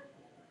fact.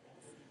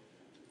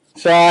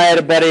 So I had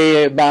a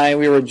buddy of mine,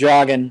 we were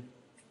jogging,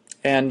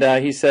 and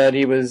he said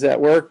he was at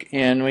work,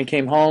 and when he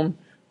came home,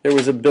 there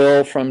was a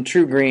bill from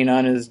True Green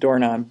on his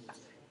doorknob.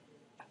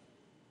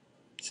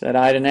 Said,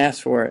 I didn't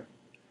ask for it.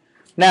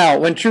 Now,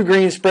 when True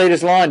Green sprayed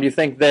his lawn, do you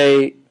think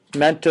they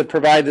meant to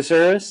provide the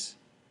service?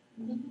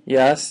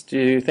 Yes. Do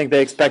you think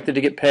they expected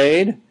to get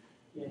paid?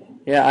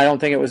 Yeah, I don't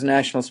think it was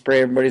National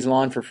Spray Everybody's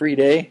Lawn for Free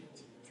Day.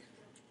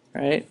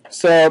 Right?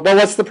 So, but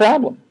what's the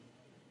problem?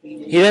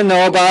 He didn't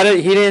know about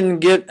it. He didn't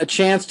get a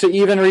chance to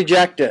even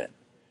reject it.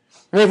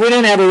 I mean, if we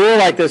didn't have a rule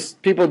like this,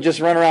 people would just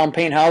run around,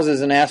 paint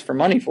houses, and ask for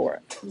money for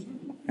it.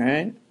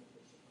 Right?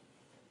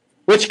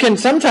 Which can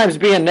sometimes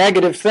be a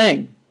negative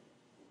thing.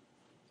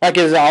 Like,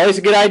 is it always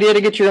a good idea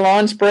to get your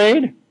lawn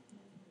sprayed?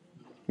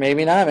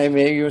 Maybe not.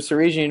 Maybe it's the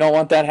reason you don't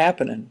want that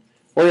happening.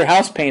 Or your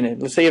house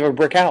painted. Let's say you have a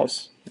brick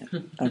house.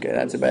 Okay,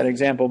 that's a bad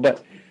example.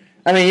 But,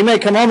 I mean, you may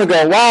come home and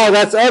go, wow,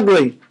 that's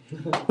ugly.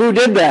 Who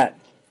did that?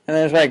 And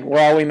then it's like,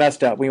 well, we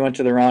messed up. We went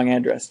to the wrong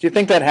address. Do you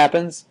think that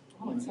happens?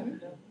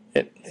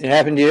 It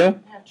happened to you?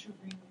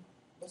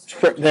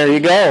 There you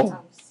go.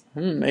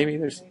 Maybe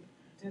there's.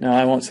 No,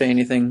 I won't say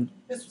anything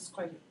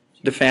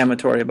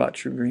defamatory about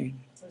True Green.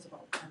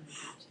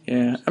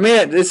 Yeah, I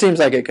mean, it seems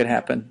like it could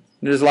happen.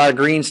 There's a lot of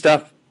green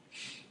stuff.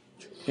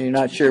 You're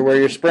not sure where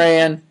you're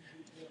spraying.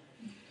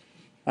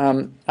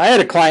 I had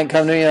a client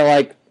come to me and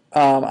like,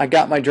 I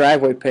got my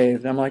driveway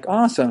paved. I'm like,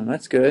 awesome,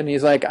 that's good. And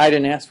he's like, I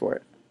didn't ask for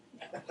it.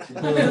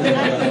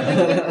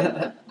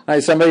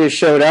 Like somebody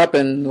showed up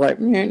and like,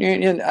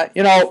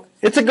 you know,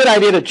 it's a good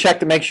idea to check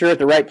to make sure you're at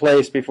the right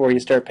place before you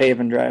start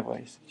paving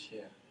driveways.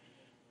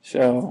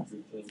 So,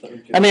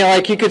 I mean,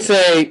 like you could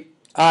say,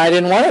 I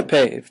didn't want it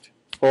paved.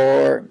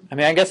 Or, I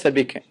mean, I guess that'd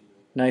be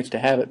nice to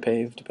have it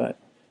paved, but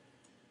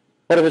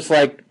what if it's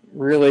like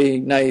really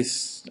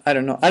nice? I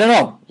don't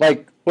know.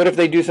 Like, what if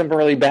they do something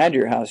really bad to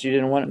your house? You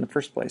didn't want it in the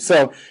first place.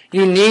 So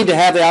you need to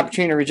have the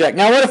opportunity to reject.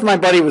 Now, what if my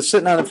buddy was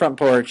sitting on the front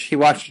porch, he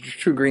watched a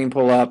True Green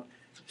pull up,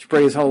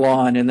 spray his whole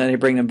lawn, and then they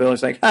bring the bill.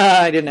 It's like,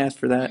 I didn't ask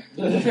for that.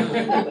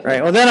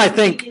 Right. Well, then I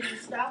think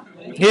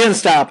he didn't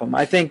stop him.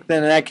 I think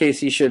then in that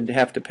case he should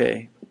have to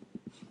pay.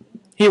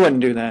 He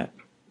wouldn't do that.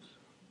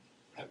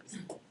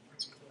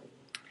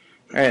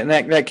 All right, and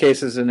that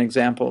case is an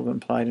example of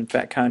implied in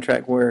fact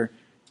contract where,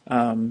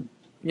 you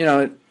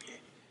know,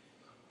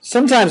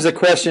 sometimes the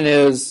question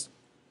is,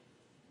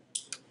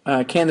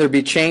 can there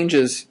be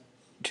changes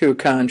to a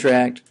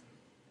contract?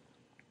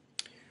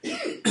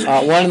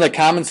 One of the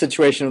common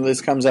situations where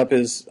this comes up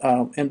is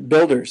in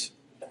builders.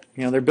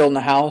 You know, they're building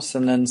a house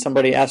and then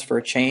somebody asks for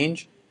a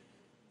change.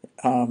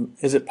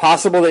 Is it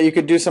possible that you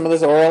could do some of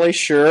this orally?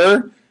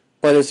 Sure,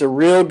 but it's a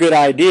real good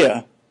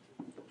idea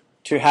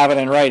to have it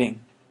in writing.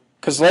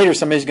 Because later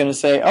somebody's going to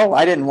say, oh,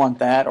 I didn't want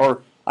that,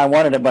 or I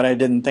wanted it, but I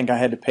didn't think I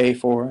had to pay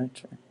for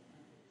it.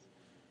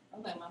 I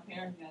was like, my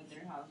parents got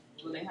their house,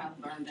 well, their house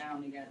burned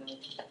down, they got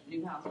a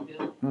new house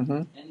built, Mm-hmm.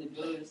 and the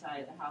builder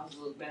decided the house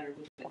looked better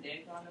with the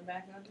deck on the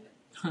back of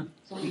it.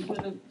 So we put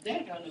a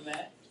deck on the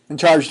back. And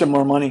charged them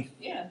more money.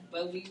 Yeah,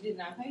 but we did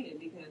not pay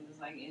it because it's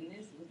like, in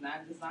this, it was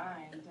not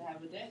designed to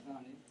have a deck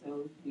on it.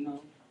 So, you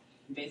know,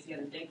 you basically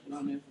had a deck put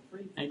on there for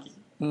free. Thank you.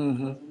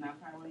 Mm-hmm. It's not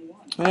quite what you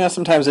wanted. Yeah,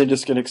 sometimes they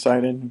just get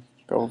excited and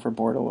go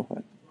overboard a little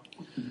bit.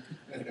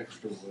 And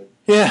extra wood.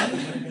 Yeah.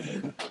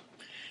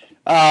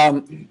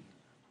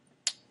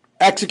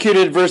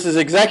 Executed versus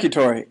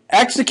executory.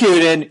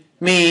 Executed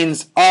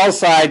means all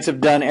sides have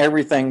done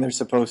everything they're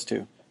supposed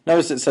to.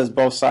 Notice it says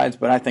both sides,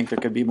 but I think there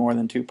could be more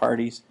than two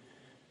parties.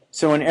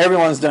 So when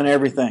everyone's done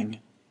everything,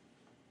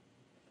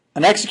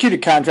 an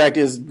executed contract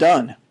is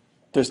done.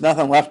 There's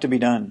nothing left to be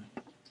done.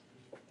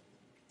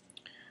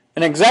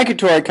 An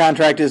executory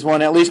contract is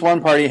when at least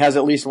one party has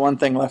at least one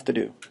thing left to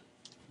do.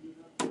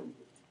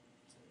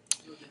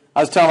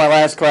 I was telling my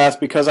last class,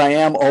 because I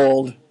am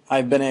old,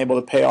 I've been able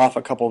to pay off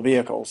a couple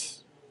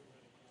vehicles.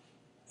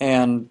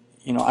 And,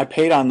 you know, I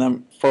paid on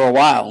them for a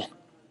while.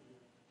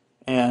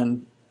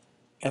 And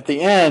at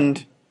the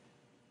end,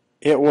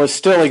 it was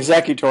still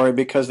executory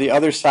because the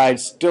other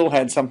side still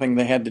had something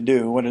they had to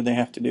do. What did they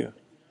have to do?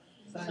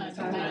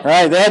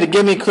 Right, they had to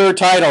give me clear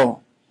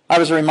title. I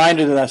was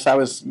reminded of this. I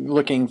was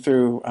looking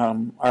through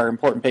our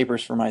important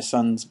papers for my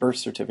son's birth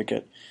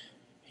certificate.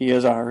 He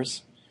is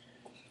ours.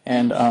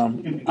 And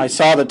I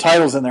saw the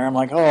titles in there. I'm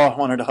like, oh, I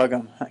wanted to hug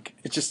him. Like,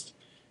 it's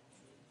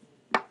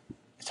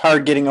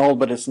hard getting old,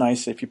 but it's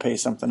nice if you pay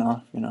something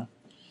off, you know.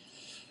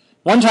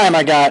 One time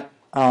I got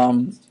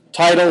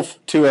title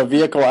to a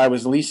vehicle I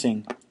was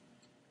leasing.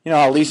 You know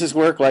how leases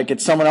work? Like,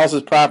 it's someone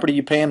else's property,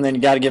 you pay them, then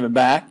you got to give it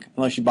back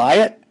unless you buy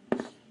it.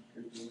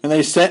 And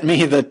they sent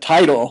me the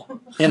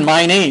title in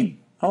my name.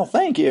 Oh,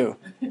 thank you.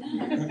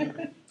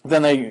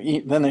 Then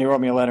they wrote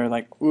me a letter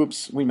like,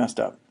 oops, we messed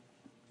up.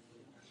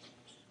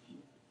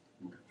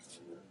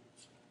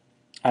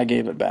 I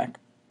gave it back.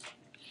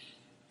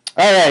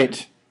 All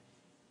right.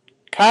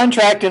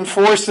 Contract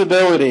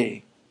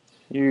enforceability.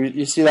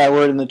 You see that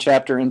word in the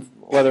chapter,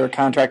 whether a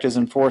contract is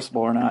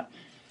enforceable or not.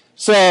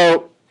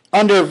 So,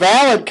 under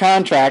valid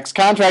contracts,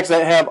 contracts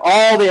that have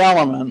all the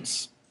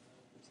elements,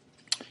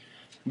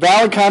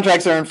 valid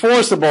contracts are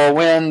enforceable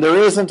when there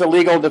isn't a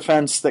legal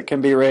defense that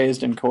can be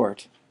raised in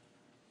court.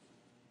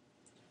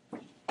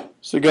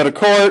 So you go to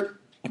court,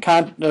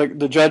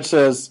 the judge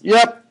says,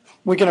 yep,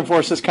 we can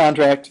enforce this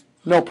contract,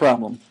 no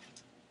problem.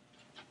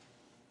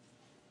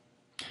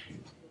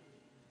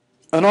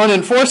 An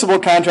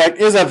unenforceable contract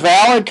is a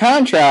valid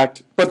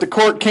contract, but the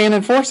court can't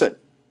enforce it.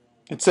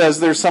 It says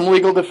there's some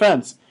legal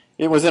defense.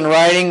 It was in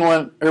writing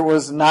when it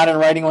was not in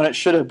writing when it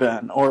should have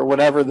been, or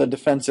whatever the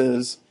defense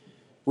is.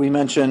 We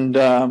mentioned,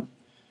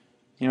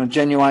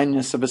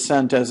 genuineness of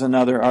assent as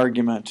another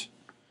argument.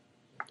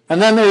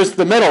 And then there's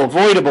the middle,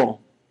 voidable.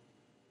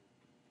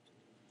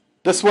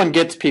 This one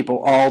gets people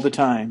all the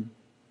time.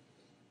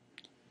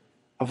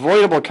 A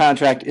voidable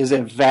contract is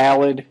a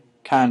valid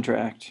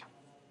contract.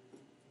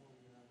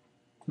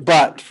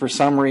 But for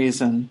some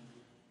reason,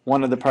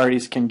 one of the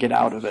parties can get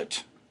out of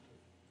it.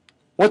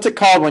 What's it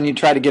called when you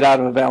try to get out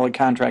of a valid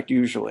contract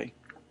usually?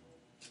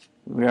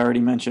 We already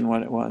mentioned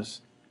what it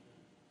was.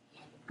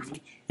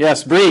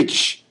 Yes,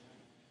 breach.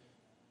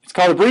 It's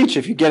called a breach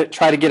if you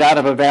try to get out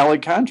of a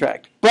valid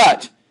contract.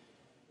 But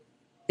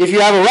If you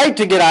have a right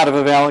to get out of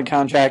a valid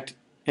contract,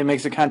 it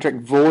makes the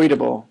contract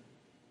voidable.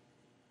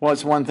 Well,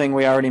 it's one thing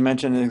we already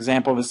mentioned, an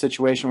example of a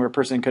situation where a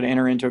person could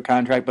enter into a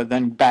contract but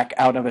then back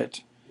out of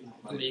it.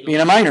 Illegal. Being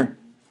a minor.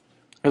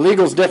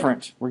 Illegal is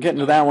different. We're getting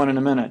to that one in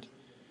a minute.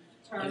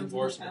 Terms of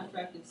the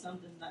contract if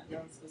something's not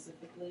done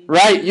specifically.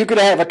 Right, you could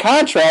have a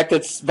contract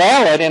that's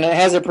valid and it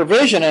has a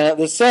provision in it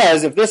that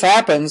says if this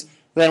happens,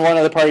 then one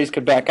of the parties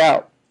could back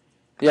out.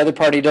 The other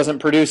party doesn't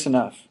produce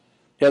enough.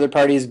 The other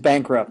party is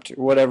bankrupt,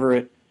 or whatever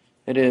it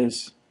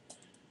is.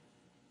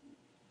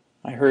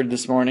 I heard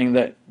this morning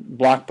that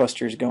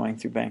Blockbuster is going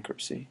through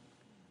bankruptcy.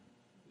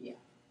 Yeah.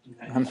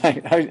 I'm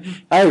like,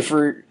 I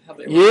for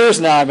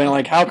years now I've been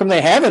like, how come they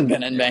haven't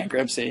been in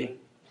bankruptcy?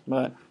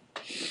 But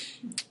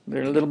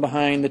they're a little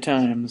behind the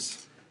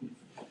times.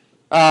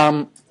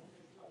 So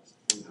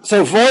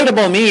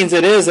voidable means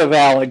it is a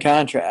valid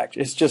contract.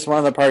 It's just one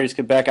of the parties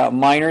could back out.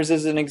 Minors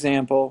is an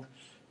example.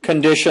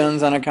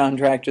 Conditions on a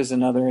contract is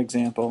another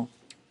example.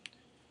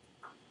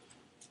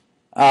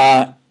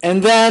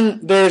 And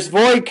then there's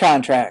void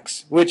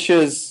contracts, which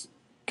is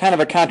kind of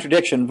a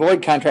contradiction.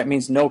 Void contract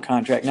means no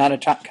contract, not a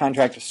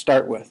contract to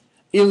start with.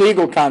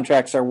 Illegal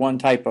contracts are one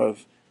type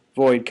of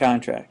void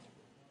contract.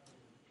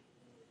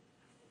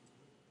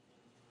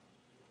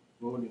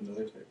 What would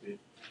another type be?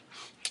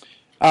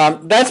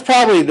 That's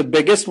probably the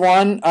biggest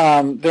one.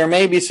 There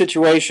may be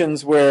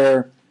situations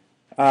where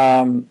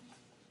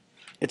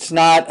it's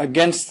not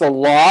against the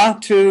law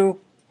to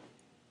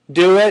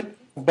do it,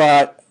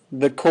 but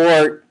the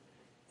court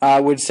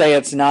would say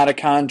it's not a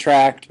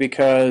contract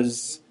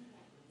because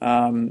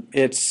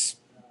it's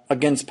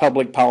against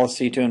public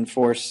policy to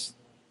enforce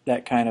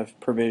that kind of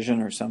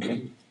provision or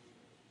something.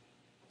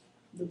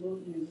 The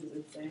book uses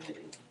insanity.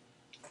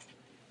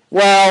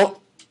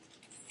 Well,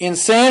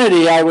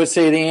 insanity, I would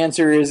say the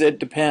answer is it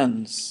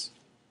depends.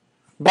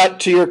 But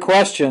to your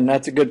question,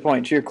 that's a good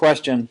point. To your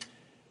question,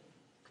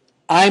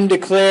 I'm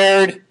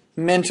declared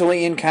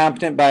mentally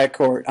incompetent by a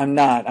court. I'm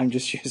not. I'm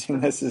just using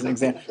this as an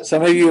example.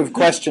 Some of you have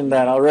questioned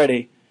that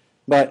already.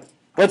 But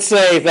let's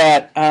say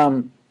that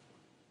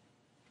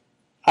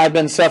I've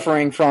been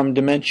suffering from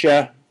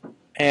dementia,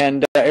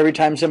 and every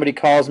time somebody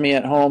calls me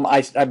at home,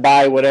 I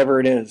buy whatever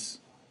it is.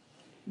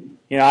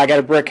 You know, I got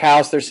a brick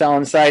house, they're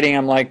selling siding,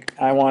 I'm like,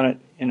 I want it,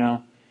 you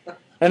know.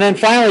 And then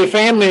finally a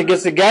family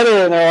gets together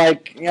and they're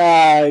like,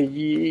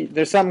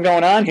 there's something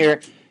going on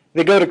here.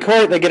 They go to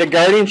court, they get a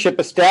guardianship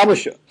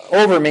established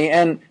over me,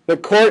 and the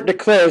court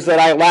declares that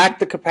I lack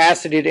the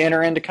capacity to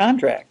enter into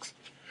contracts.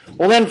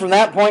 Well, then from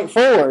that point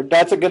forward,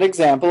 that's a good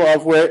example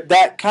of where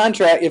that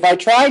contract, if I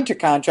tried to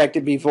contract,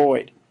 it'd be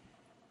void.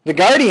 The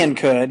guardian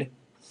could,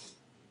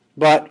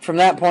 but from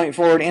that point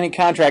forward, any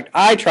contract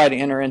I try to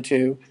enter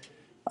into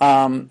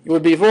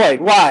would be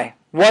void. Why?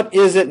 What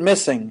is it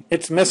missing?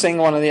 It's missing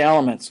one of the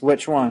elements.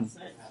 Which one?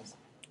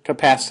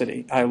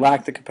 Capacity. I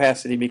lack the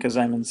capacity because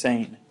I'm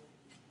insane.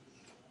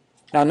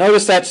 Now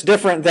notice that's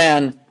different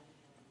than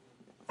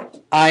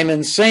I'm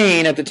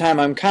insane at the time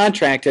I'm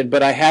contracted,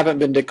 but I haven't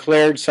been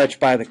declared such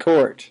by the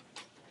court.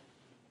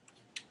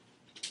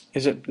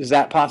 Is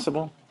that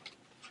possible?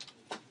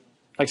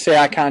 Like say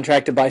I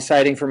contracted by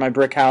siding for my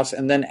brick house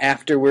and then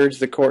afterwards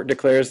the court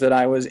declares that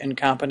I was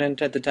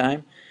incompetent at the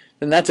time,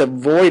 then that's a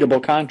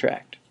voidable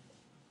contract.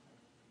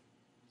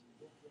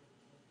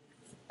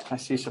 I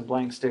see some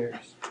blank stares.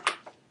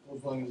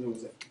 As long as it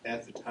was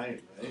at the time,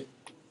 right?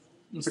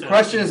 The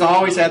question is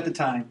always at the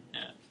time.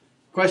 Yeah.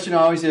 The question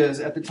always is,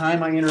 at the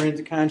time I enter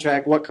into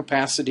contract, what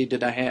capacity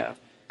did I have?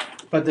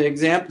 But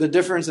the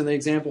difference in the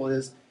example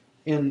is,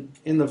 in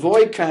the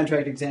void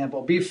contract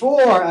example,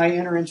 before I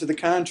enter into the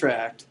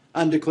contract,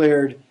 I'm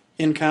declared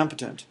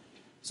incompetent.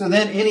 So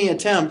then any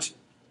attempt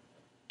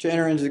to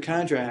enter into the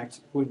contract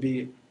would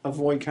be a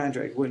void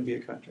contract, wouldn't be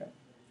a contract.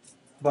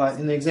 But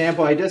in the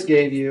example I just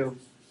gave you,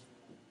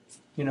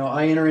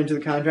 I enter into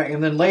the contract,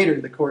 and then later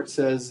the court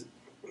says,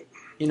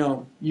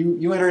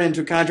 you entered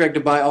into a contract to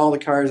buy all the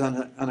cars on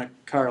a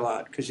car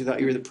lot because you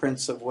thought you were the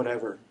prince of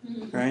whatever,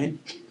 right?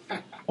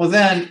 Well,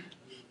 then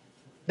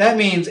that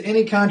means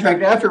any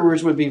contract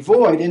afterwards would be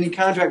void. Any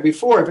contract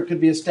before, if it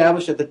could be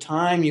established at the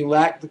time you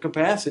lacked the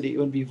capacity, it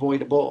would be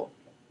voidable.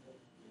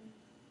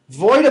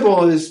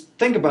 Voidable is,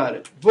 think about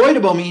it,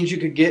 voidable means you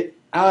could get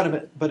out of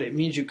it, but it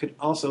means you could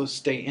also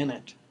stay in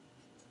it.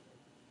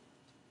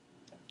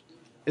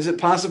 Is it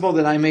possible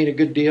that I made a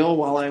good deal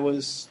while I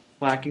was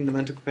lacking the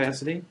mental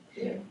capacity?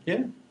 Yeah.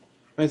 When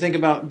I think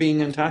about being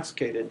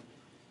intoxicated,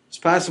 it's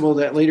possible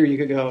that later you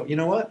could go, you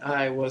know what,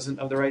 I wasn't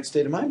of the right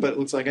state of mind, but it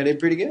looks like I did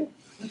pretty good.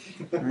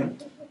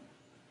 Right?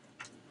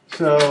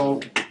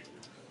 So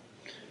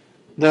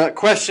the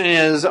question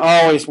is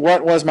always,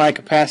 what was my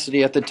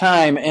capacity at the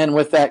time? And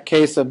with that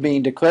case of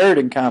being declared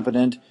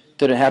incompetent,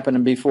 did it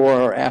happen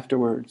before or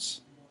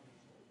afterwards?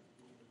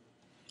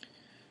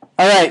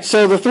 All right,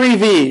 so the 3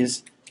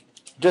 V's,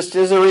 just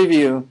as a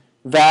review: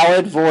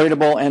 valid,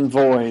 voidable, and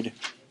void.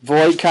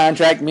 Void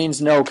contract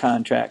means no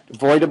contract.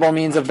 Voidable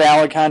means a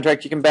valid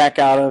contract you can back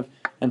out of,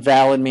 and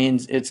valid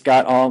means it's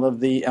got all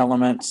of the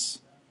elements.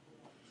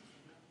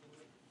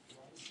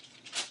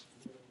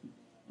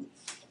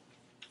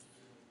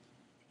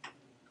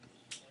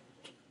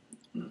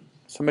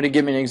 Somebody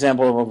give me an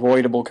example of a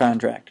voidable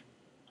contract.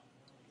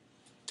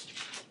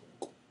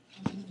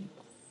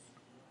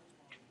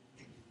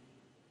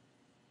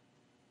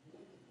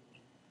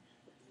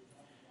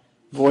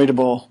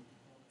 Voidable.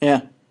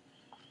 Yeah.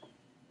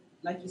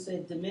 Like you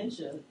said,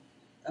 dementia.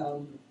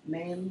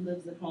 Man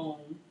lives at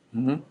home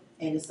Mm-hmm.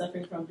 and is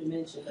suffering from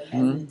dementia, but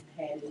hasn't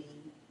had any.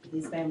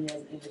 His family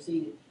hasn't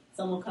interceded.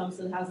 Someone comes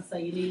to the house and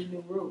say, "You need a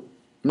new roof,"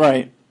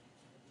 Right.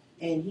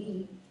 and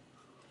he,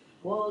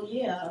 well,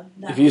 yeah.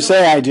 If you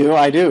say I do,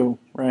 right?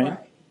 Right.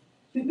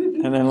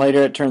 And then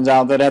later it turns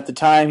out that at the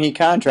time he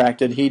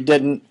contracted, he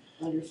didn't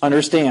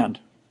understand.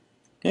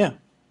 Yeah.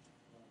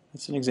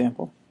 That's an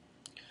example.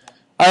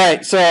 All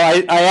right, so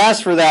I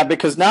asked for that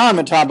because now I'm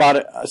going to talk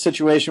about a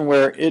situation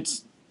where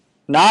it's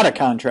not a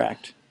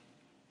contract.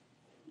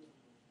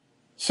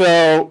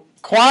 So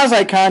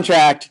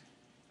quasi-contract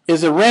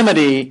is a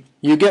remedy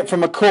you get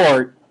from a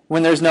court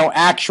when there's no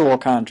actual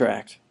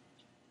contract.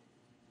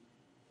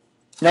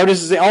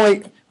 Notice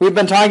we've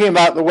been talking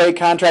about the way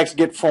contracts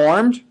get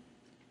formed.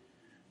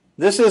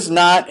 This is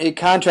not a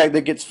contract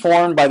that gets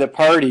formed by the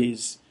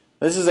parties.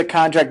 This is a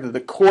contract that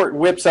the court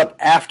whips up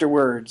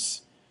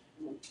afterwards,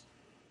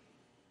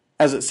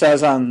 as it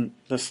says on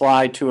the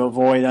slide, to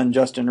avoid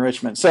unjust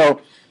enrichment. So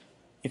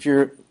if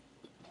you're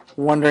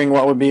wondering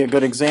what would be a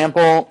good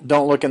example,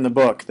 don't look in the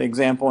book. The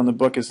example in the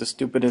book is the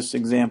stupidest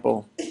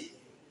example.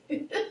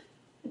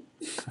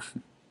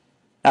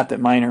 Not that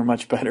mine are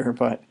much better,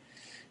 but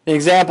the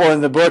example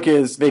in the book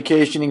is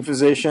vacationing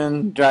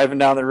physician driving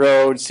down the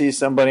road, sees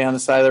somebody on the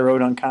side of the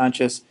road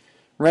unconscious,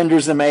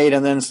 renders them aid,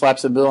 and then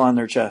slaps a bill on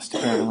their chest,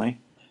 apparently.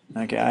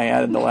 Okay, I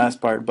added the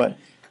last part, but...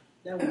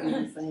 That would be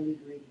the same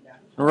degree.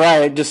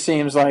 Right, it just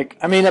seems like...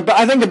 I mean,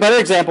 I think the better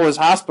example is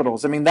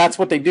hospitals. I mean, that's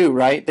what they do,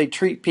 right? They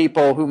treat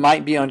people who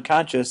might be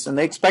unconscious, and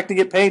they expect to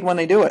get paid when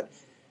they do it.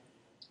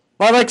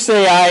 Well, I'd like to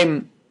say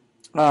I'm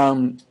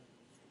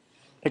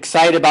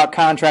excited about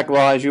contract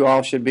law, as you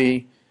all should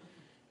be.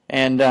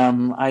 And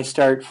I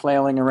start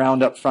flailing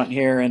around up front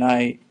here, and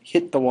I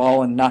hit the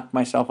wall and knock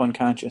myself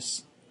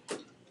unconscious.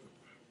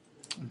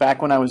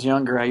 Back when I was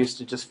younger, I used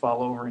to just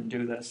fall over and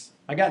do this.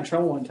 I got in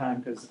trouble one time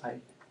because I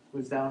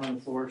was down on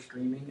the floor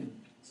screaming, and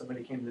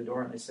somebody came to the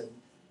door and they said,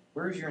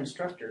 "Where's your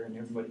instructor?" And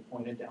everybody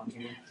pointed down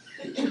here.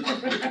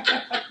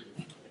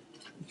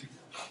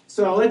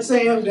 So let's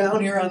say I'm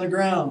down here on the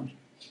ground.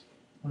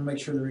 I want to make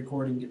sure the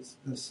recording gets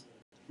this.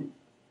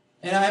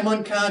 And I'm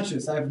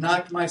unconscious. I've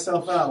knocked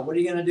myself out. What are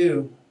you going to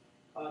do?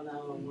 Oh,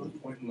 no.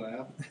 Point and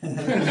laugh.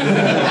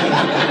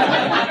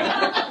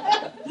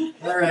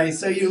 All right,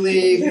 so you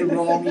leave, you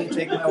roll me, you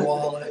take my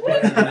wallet.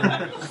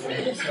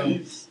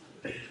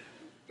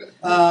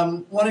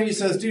 One of you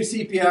says, do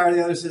CPR.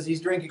 The other says, he's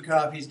drinking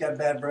coffee, he's got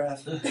bad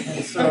breath.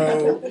 And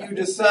so you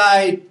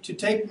decide to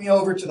take me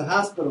over to the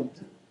hospital.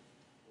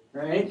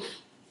 Right?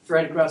 It's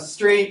right across the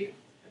street.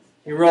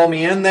 You roll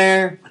me in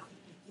there,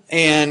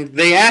 and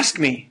they ask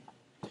me,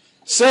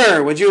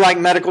 "Sir, would you like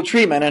medical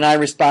treatment?" And I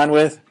respond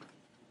with,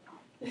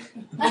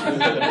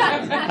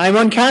 "I'm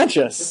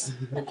unconscious."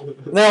 And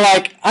they're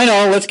like, "I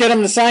know, let's get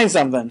him to sign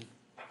something."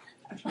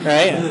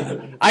 Right?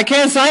 "I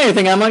can't sign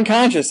anything, I'm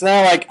unconscious." And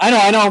they're like,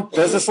 I know,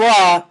 business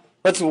law.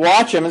 Let's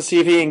watch him and see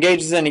if he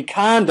engages in any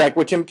conduct,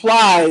 which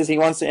implies he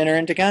wants to enter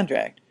into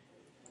contract.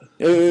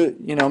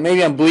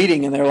 Maybe I'm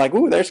bleeding, and they're like,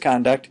 "Ooh, there's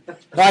conduct."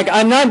 Like,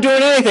 I'm not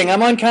doing anything,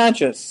 I'm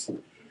unconscious.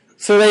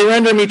 So they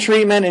render me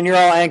treatment, and you're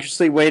all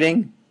anxiously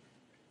waiting.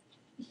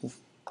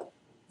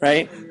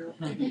 Right?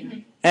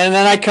 And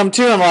then I come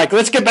to, I'm like,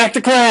 "Let's get back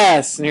to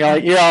class." And you're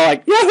all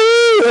like,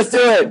 "Yahoo! Let's do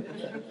it."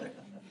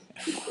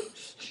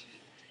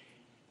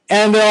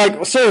 And they're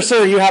like,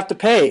 Sir, you have to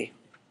pay."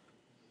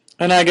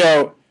 And I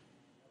go,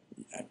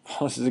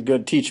 this is a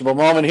good teachable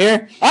moment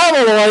here. "I'm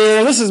a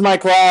lawyer, this is my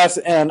class,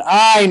 and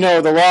I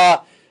know the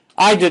law.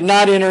 I did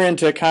not enter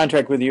into a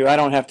contract with you. I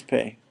don't have to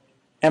pay.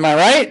 Am I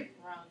right?"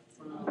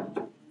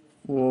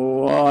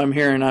 Well, I'm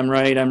hearing I'm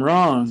right, I'm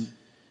wrong.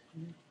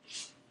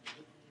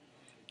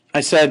 I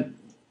said,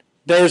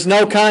 "There's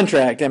no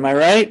contract. Am I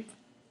right?"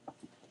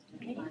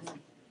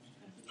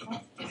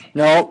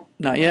 "No,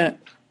 not yet.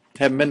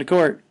 Haven't been to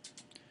court."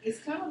 It's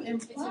kind of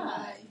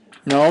implied.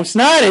 "No, it's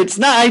not. It's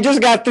not. I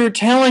just got through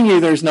telling you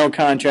there's no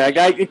contract.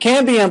 It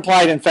can't be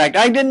implied. In fact,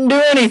 I didn't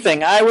do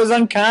anything. I was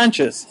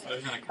unconscious.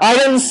 I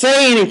didn't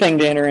say anything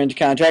to enter into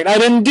contract. I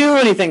didn't do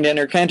anything to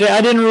enter contract.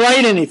 I didn't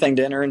write anything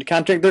to enter into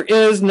contract. There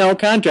is no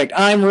contract.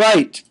 I'm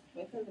right.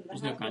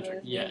 There's no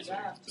contract yet.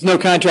 There's no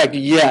contract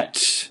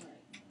yet.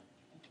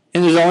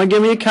 And there's only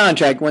going to be a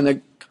contract when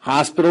the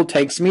hospital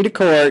takes me to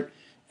court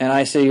and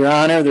I say, "Your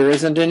Honor, there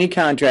isn't any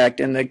contract."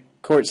 And the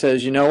court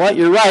says, "You know what?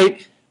 You're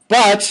right.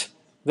 But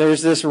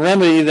there's this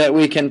remedy that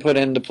we can put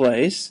into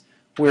place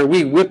where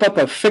we whip up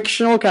a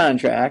fictional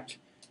contract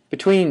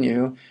between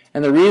you.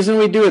 And the reason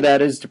we do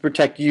that is to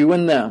protect you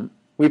and them.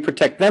 We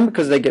protect them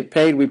because they get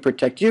paid. We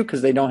protect you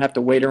because they don't have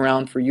to wait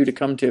around for you to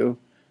come to."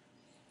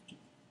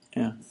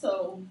 Yeah.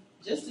 So,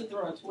 just to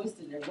throw a twist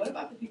in there, what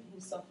about the people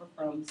who suffer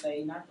from,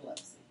 say,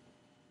 narcolepsy?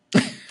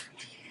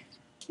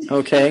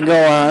 Okay,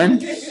 go on.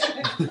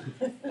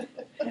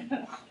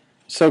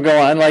 So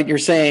go on, like you're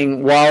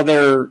saying, while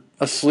they're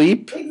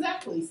asleep.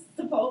 Exactly.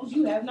 Suppose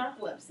you have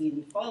narcolepsy and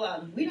you fall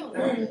out, and we don't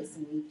know this,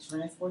 and we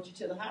transport you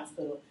to the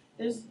hospital.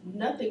 There's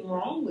nothing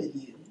wrong with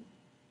you.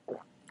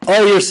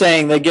 Oh, you're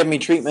saying they give me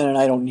treatment and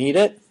I don't need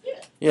it?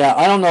 Yeah,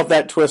 I don't know if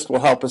that twist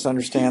will help us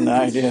understand the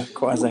idea of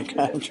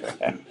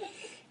quasi-contract.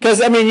 Because,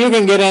 I mean, you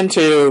can get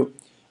into,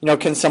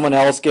 can someone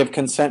else give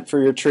consent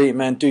for your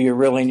treatment? Do you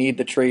really need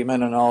the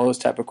treatment? And all those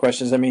type of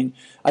questions. I mean,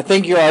 I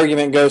think your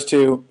argument goes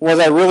to, was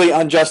I really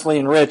unjustly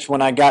enriched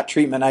when I got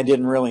treatment I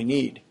didn't really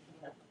need?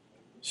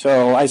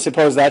 So I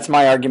suppose that's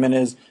my argument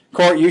is,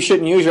 court, you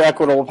shouldn't use your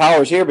equitable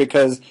powers here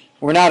because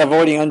we're not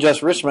avoiding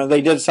unjust enrichment.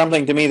 They did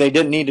something to me they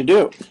didn't need to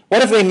do.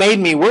 What if they made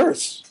me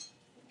worse?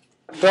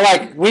 They're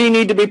like, we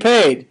need to be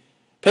paid.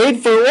 Paid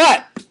for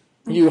what?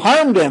 You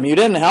harmed him. You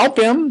didn't help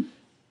him.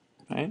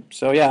 Right?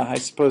 So, yeah, I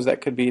suppose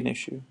that could be an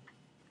issue.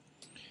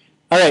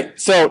 All right,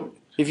 so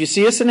if you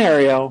see a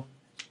scenario,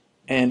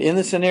 and in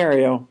the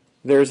scenario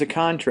there's a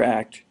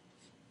contract,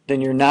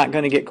 then you're not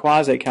going to get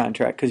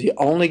quasi-contract because you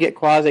only get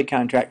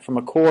quasi-contract from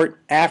a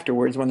court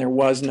afterwards when there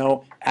was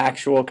no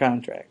actual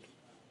contract.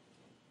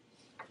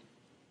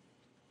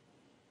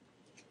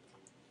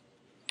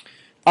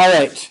 All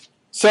right.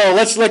 So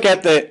let's look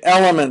at the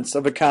elements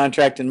of a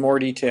contract in more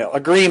detail.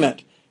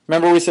 Agreement.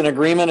 Remember we said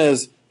agreement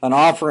is an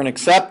offer and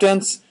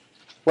acceptance.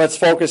 Let's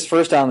focus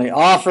first on the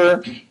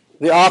offer.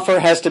 The offer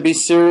has to be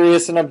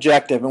serious and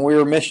objective. And we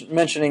were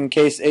mentioning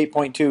case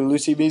 8.2,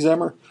 Lucy B.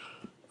 Zimmer,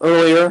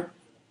 earlier.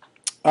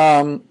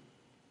 The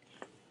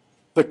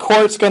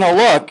court's going to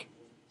look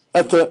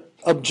at the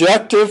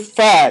objective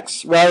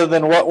facts rather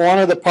than what one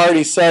of the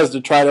parties says to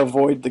try to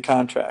avoid the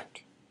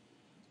contract.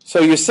 So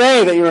you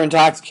say that you were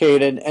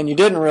intoxicated and you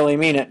didn't really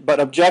mean it, but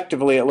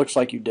objectively it looks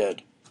like you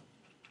did.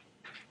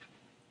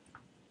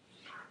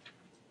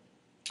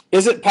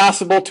 Is it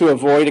possible to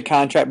avoid a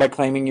contract by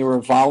claiming you were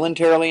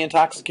voluntarily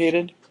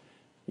intoxicated?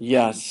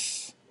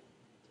 Yes.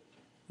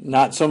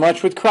 Not so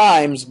much with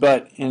crimes,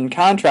 but in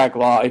contract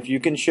law, if you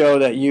can show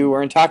that you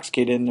were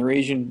intoxicated and the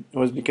reason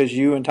was because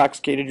you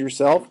intoxicated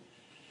yourself,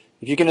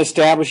 if you can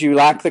establish you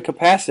lack the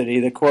capacity,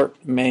 the court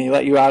may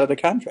let you out of the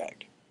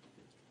contract.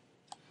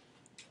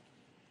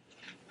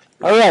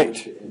 All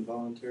right.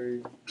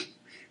 Involuntary.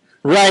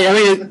 Right. I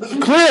mean,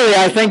 clearly,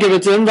 I think if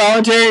it's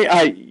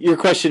involuntary, your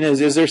question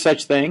is there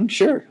such thing?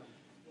 Sure.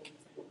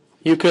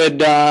 You could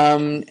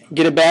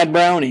get a bad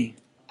brownie.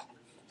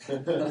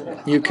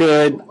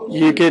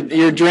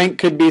 Your drink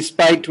could be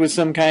spiked with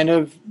some kind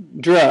of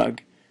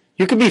drug.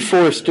 You could be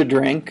forced to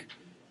drink.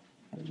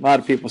 A lot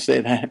of people say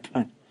that,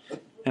 but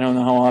I don't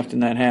know how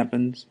often that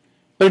happens.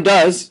 But it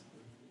does.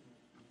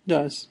 It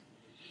does.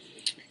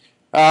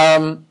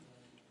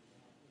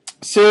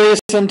 Serious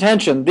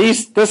intention.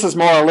 This is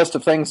more a list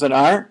of things that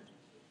aren't.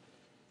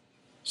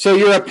 So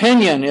your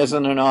opinion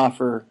isn't an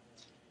offer.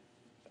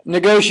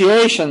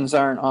 Negotiations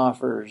aren't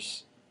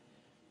offers.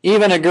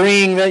 Even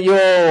agreeing that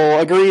you'll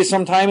agree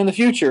sometime in the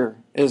future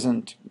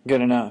isn't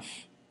good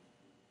enough.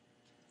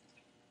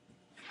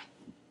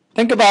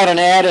 Think about an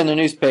ad in the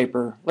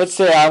newspaper. Let's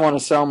say I want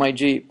to sell my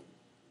Jeep.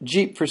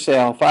 Jeep for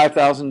sale,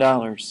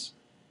 $5,000.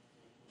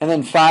 And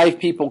then 5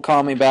 people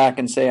call me back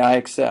and say I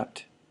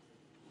accept.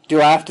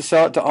 Do I have to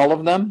sell it to all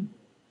of them?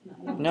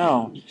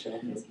 No.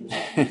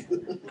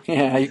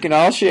 Yeah, you can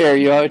all share.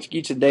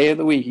 Each a day of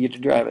the week you get to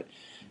drive it.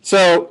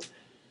 So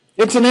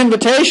it's an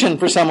invitation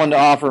for someone to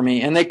offer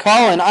me, and they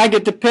call and I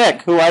get to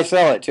pick who I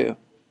sell it to.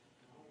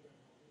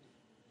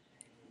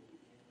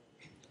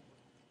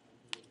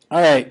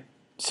 All right.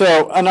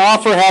 So an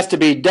offer has to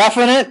be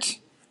definite.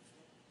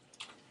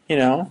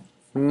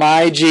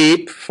 My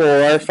Jeep for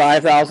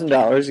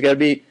 $5,000. It's got to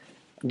be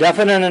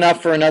definite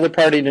enough for another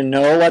party to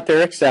know what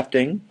they're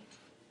accepting.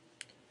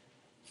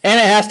 And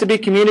it has to be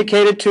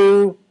communicated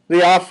to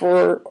the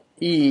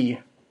offeree,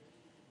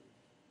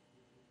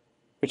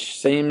 which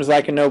seems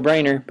like a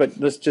no-brainer, but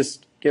let's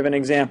just give an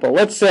example.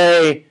 Let's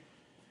say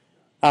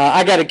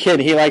I got a kid.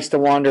 He likes to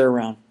wander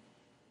around.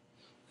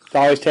 He's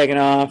always taking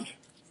off.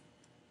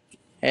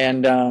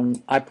 And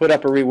I put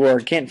up a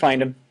reward. Can't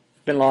find him.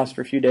 Been lost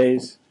for a few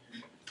days.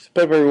 So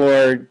put up a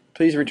reward.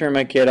 Please return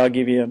my kid. I'll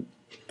give you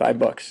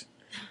 $5.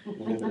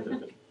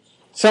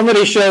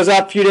 Somebody shows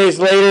up a few days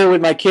later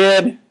with my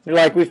kid. They're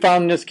like, we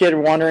found this kid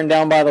wandering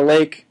down by the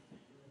lake.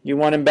 You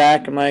want him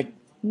back? I'm like,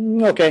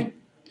 okay.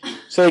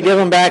 So they give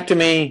him back to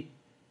me.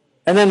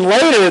 And then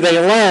later they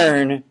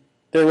learn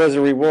there was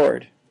a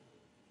reward.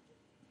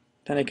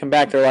 Then they come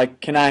back. They're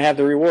like, can I have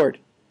the reward?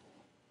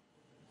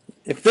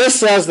 If this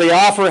says the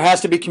offer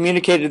has to be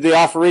communicated to the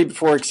offeree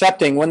before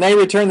accepting, when they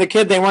return the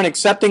kid, they weren't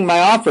accepting my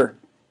offer.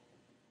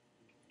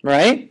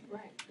 Right?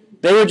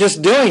 They were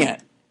just doing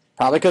it.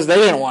 Probably because they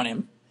didn't want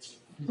him.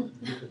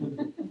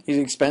 He's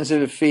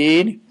expensive to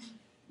feed.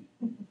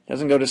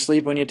 Doesn't go to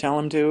sleep when you tell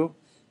him to.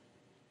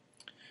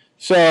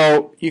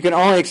 So you can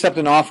only accept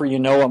an offer you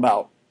know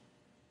about.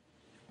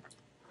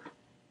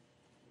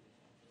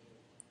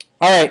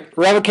 All right,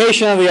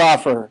 revocation of the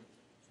offer.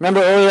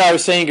 Remember earlier I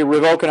was saying you could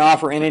revoke an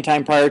offer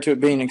anytime prior to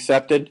it being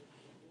accepted,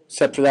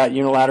 except for that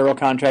unilateral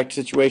contract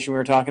situation we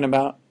were talking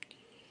about.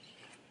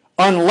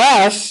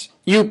 unless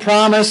you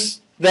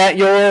promise that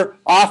your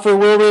offer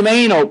will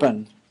remain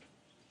open.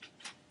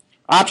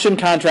 Option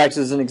contracts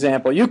is an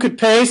example. You could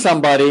pay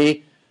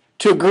somebody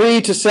to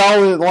agree to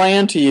sell the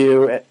land to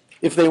you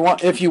if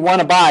you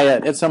want to buy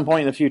it at some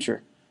point in the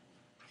future.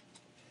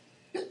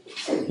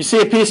 You see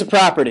a piece of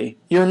property.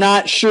 You're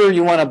not sure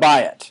you want to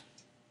buy it,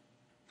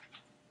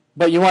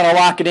 but you want to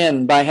lock it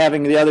in by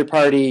having the other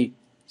party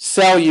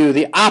sell you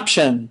the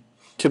option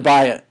to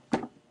buy it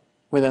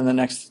within the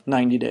next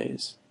 90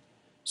 days.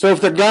 So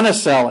if they're going to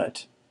sell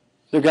it,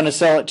 they're going to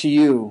sell it to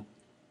you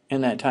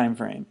in that time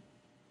frame.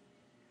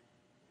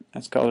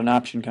 That's called an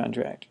option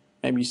contract.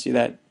 Maybe you see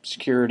that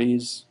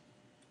securities,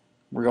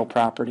 real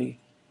property.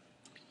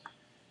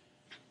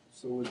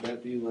 So would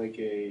that be like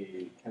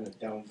a kind of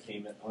down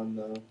payment on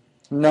the?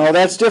 No,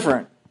 that's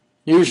different.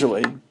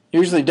 Usually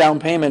down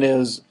payment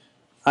is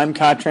I'm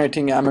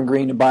contracting, I'm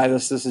agreeing to buy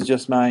this. This is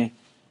just my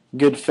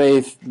good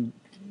faith,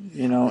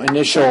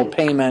 initial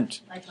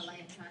payment. Like a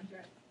land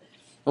contract.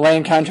 A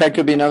land contract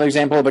could be another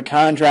example of a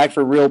contract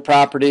for real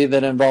property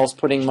that involves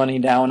putting money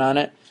down on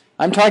it.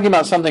 I'm talking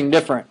about something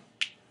different.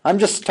 I'm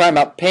just talking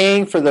about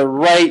paying for the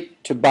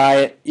right to buy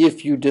it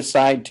if you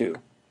decide to.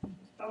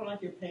 Sound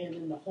like you're paying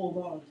them to hold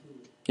on to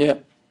it.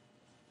 Yep.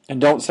 And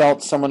don't sell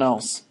it to someone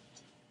else.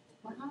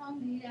 Well, how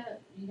long do you have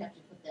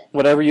to put that?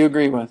 Whatever you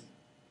agree with.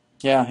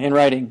 Yeah, in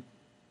writing.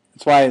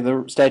 That's why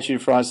the statute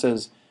of frauds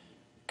says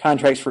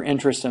contracts for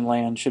interest in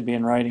land should be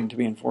in writing to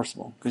be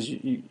enforceable. Because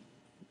does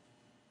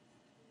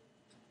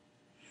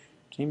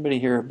anybody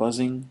hear a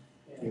buzzing?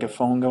 Like a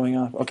phone going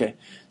off? Okay.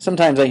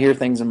 Sometimes I hear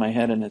things in my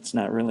head and it's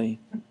not really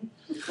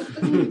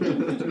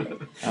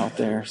out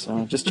there.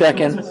 So just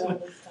checking.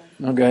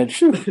 Oh, good.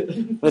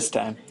 Whew. This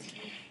time.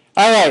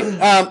 All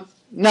right.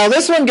 Now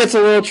this one gets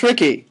a little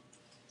tricky.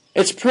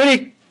 It's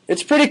pretty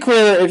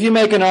clear if you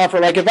make an offer.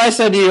 Like if I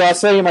said to you, "I'll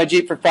sell you my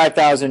Jeep for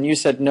 $5,000," you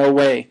said, "No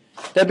way."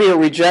 That'd be a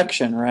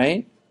rejection,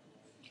 right?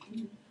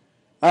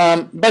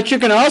 But you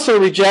can also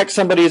reject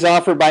somebody's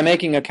offer by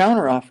making a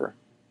counteroffer.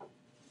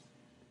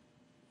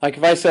 Like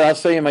if I said, "I'll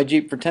sell you my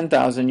Jeep for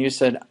 $10,000," you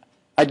said,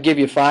 "I'd give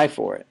you $5,000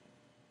 for it."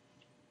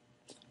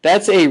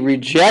 That's a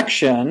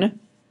rejection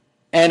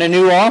and a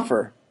new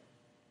offer.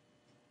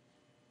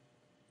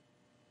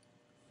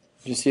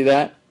 Did you see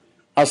that?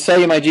 I'll sell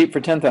you my Jeep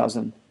for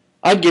 $10,000.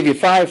 I'd give you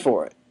 $5,000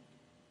 for it.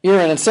 You're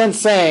in a sense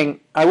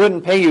saying, I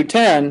wouldn't pay you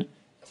 $10,000,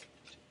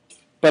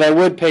 but I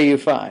would pay you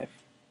 $5,000.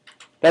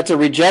 That's a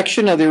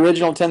rejection of the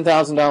original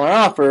 $10,000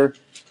 offer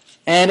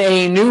and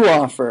a new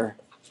offer.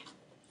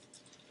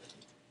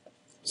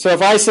 So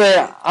if I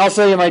say, I'll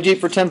sell you my Jeep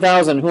for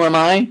 $10,000, who am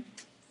I?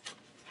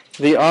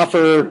 The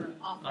offer.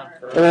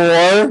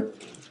 Or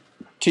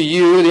to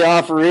you, the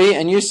offeree,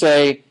 and you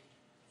say,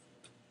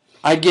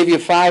 I'd give you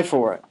 $5,000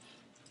 for it.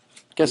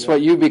 Guess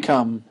what you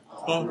become?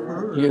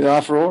 You're the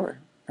offeror,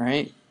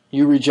 right?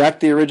 You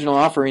reject the original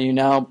offer, and you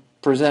now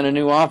present a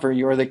new offer.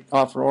 You're the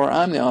offeror,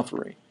 I'm the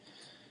offeree.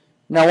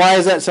 Now, why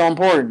is that so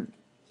important?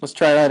 Let's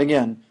try that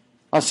again.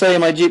 I'll sell you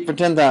my Jeep for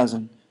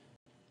 $10,000.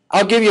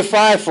 I'll give you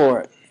 $5,000 for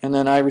it. And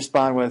then I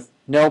respond with,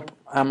 nope,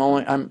 I'm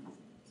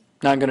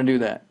not going to do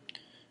that.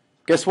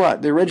 Guess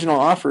what? The original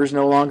offer is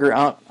no longer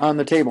out on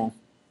the table.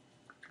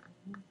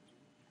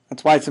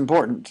 That's why it's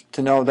important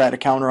to know that a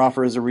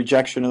counteroffer is a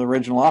rejection of the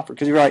original offer.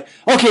 Because you're like,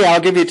 okay,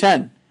 I'll give you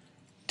 $10,000.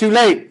 Too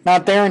late,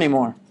 not there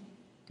anymore.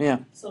 Yeah.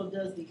 So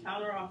does the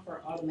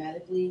counteroffer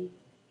automatically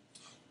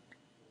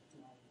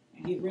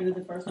get rid of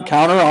the first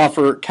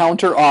offer?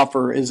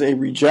 Counteroffer is a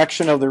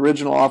rejection of the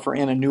original offer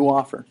and a new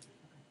offer.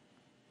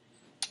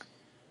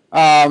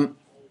 And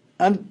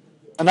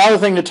another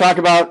thing to talk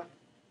about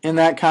in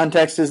that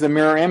context is the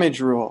mirror image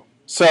rule.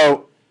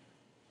 So,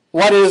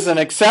 what is an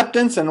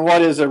acceptance and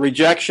what is a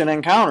rejection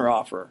and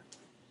counteroffer?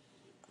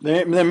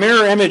 The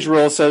mirror image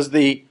rule says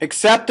the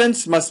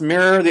acceptance must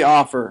mirror the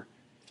offer.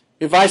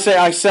 If I say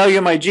I sell you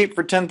my Jeep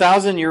for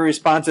 $10,000, your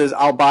response is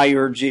I'll buy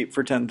your Jeep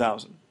for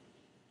 $10,000.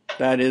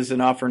 That is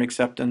an offer and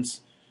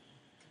acceptance.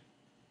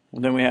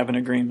 And then we have an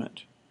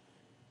agreement.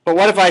 But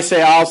what if I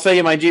say I'll sell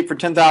you my Jeep for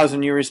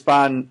 $10,000? You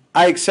respond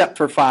I accept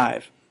for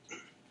 $5,000.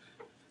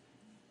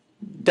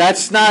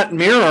 That's not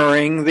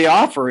mirroring the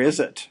offer, is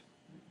it?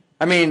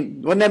 I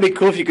mean, wouldn't that be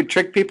cool if you could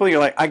trick people? You're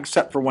like, I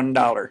accept for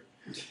 $1.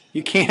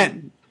 You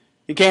can't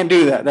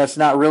do that. That's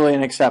not really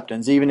an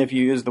acceptance, even if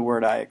you use the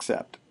word I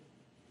accept.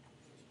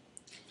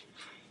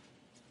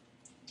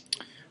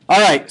 All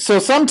right, so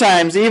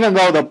sometimes, even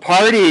though the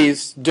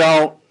parties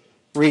don't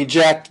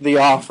reject the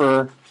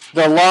offer,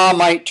 the law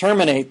might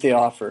terminate the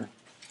offer.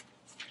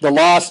 The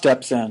law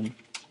steps in.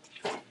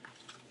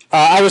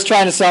 I was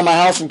trying to sell my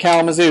house in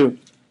Kalamazoo.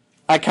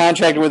 I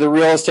contracted with a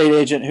real estate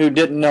agent who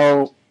didn't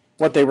know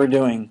what they were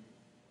doing.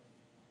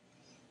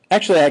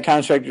 Actually, I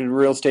contracted with a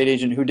real estate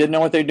agent who didn't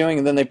know what they were doing,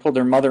 and then they pulled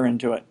their mother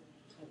into it.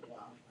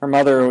 Her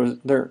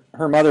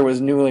mother was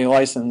newly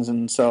licensed,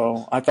 and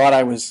so I thought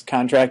I was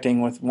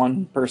contracting with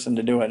one person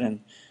to do it,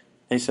 and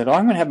they said, "Oh,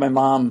 I'm going to have my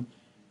mom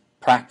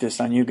practice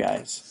on you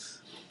guys."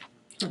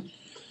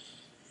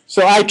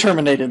 So I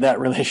terminated that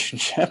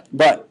relationship,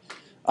 but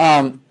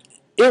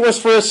it was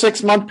for a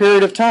 6-month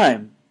period of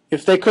time.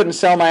 if they couldn't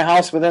sell my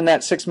house within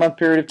that 6-month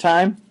period of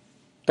time,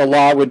 the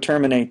law would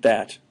terminate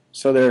that.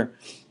 So there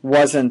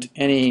wasn't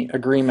any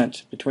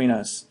agreement between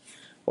us.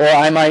 Or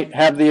I might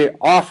have the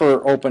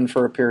offer open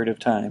for a period of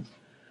time.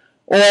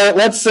 Or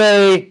let's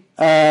say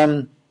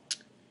I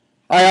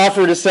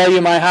offer to sell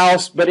you my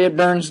house, but it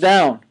burns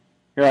down.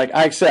 You're like,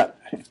 I accept.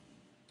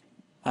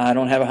 I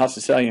don't have a house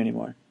to sell you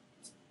anymore.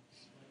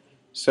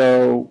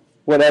 So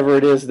whatever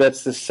it is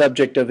that's the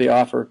subject of the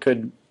offer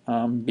could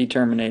be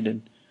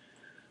terminated.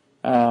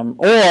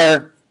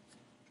 Or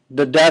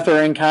the death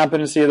or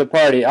incompetency of the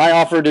party. I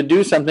offer to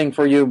do something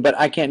for you, but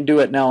I can't do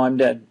it now, I'm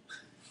dead.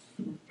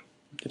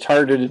 It's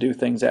harder to do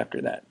things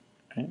after that,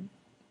 right?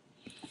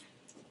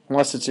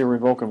 Unless it's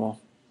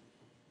irrevocable.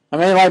 I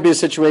mean, it might be a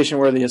situation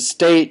where the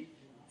estate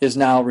is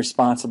now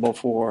responsible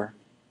for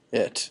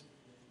it.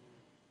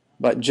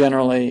 But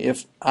generally,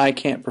 if I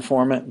can't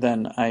perform it,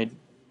 then I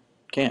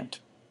can't.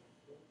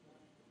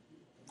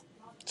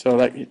 So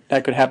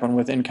that could happen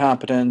with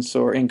incompetence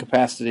or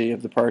incapacity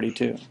of the party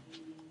too.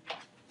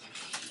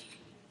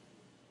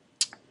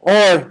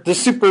 Or the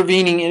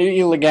supervening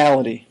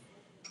illegality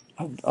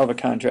of a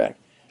contract.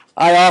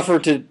 I offer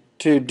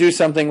to do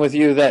something with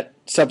you that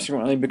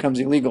subsequently becomes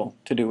illegal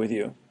to do with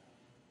you.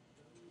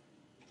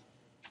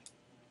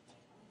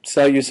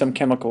 Sell you some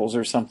chemicals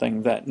or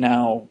something that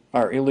now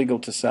are illegal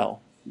to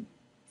sell.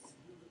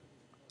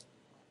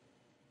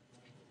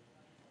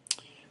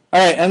 All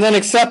right, and then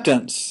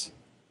acceptance.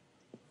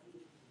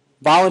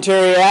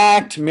 Voluntary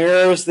act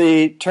mirrors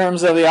the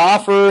terms of the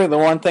offer. The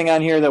one thing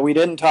on here that we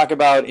didn't talk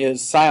about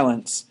is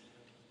silence.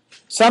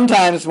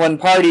 Sometimes when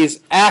parties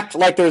act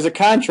like there's a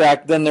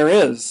contract, then there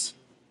is.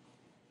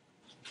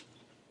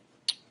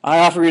 I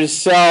offer you to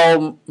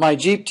sell my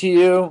Jeep to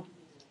you,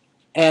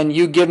 and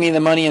you give me the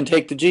money and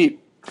take the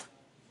Jeep.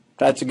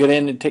 That's a good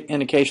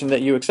indication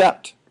that you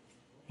accept.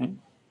 Okay.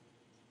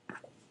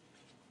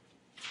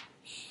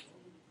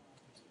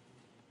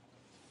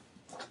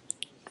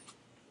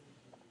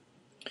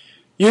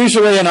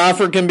 Usually an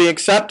offer can be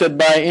accepted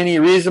by any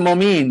reasonable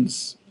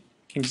means.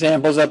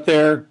 Examples up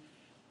there,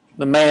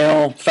 the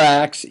mail,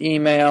 fax,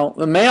 email.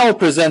 The mail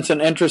presents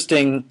an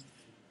interesting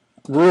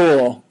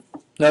rule.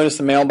 Notice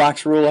the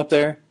mailbox rule up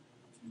there?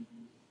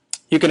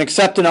 You can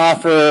accept an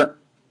offer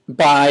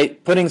by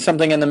putting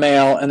something in the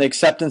mail, and the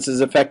acceptance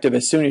is effective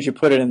as soon as you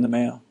put it in the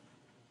mail.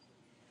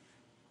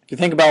 If you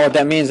think about what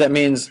that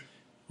means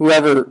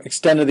whoever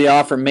extended the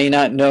offer may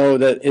not know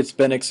that it's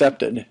been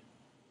accepted,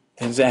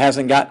 because it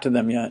hasn't got to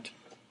them yet.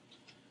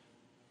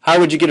 How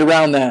would you get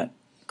around that,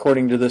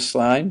 according to this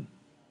slide?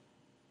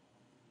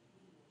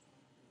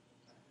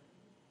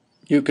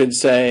 You could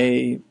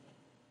say,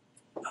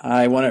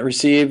 I want it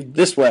received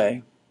this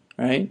way,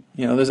 right?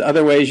 You know, there's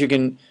other ways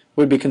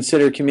would be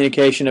considered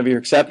communication of your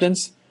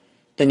acceptance.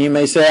 Then you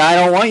may say, I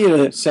don't want you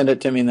to send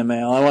it to me in the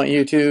mail. I want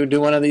you to do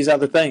one of these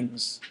other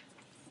things.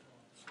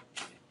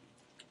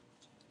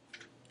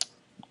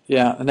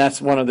 Yeah, and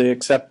that's one of the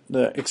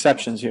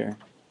exceptions here.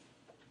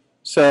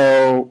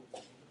 So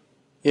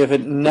if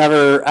it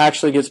never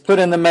actually gets put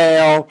in the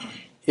mail,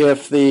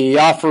 if the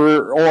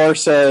offeror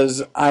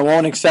says, I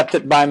won't accept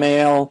it by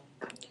mail,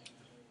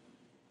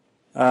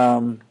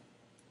 or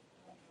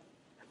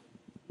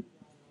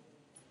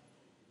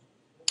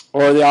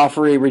the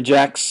offeree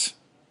rejects,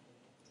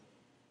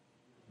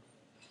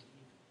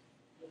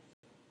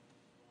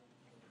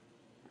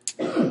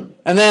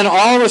 and then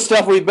all the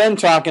stuff we've been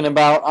talking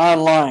about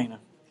online,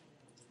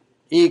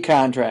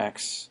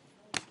 e-contracts.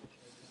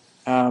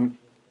 A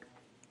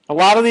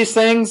lot of these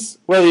things,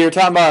 whether you're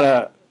talking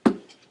about a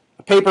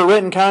paper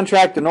written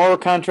contract, an oral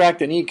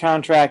contract, an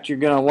e-contract, you're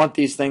going to want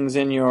these things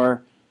in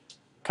your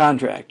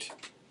contract.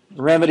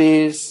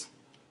 Remedies,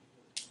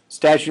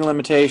 statute of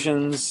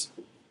limitations,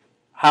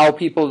 how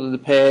people to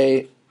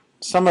pay.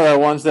 Some of the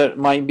ones that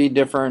might be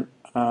different,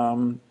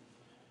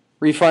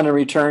 refund and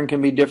return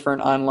can be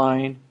different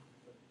online.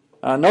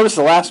 Notice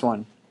the last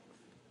one.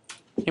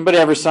 Anybody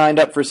ever signed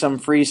up for some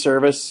free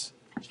service?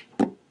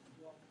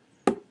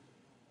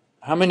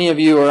 How many of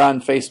you are on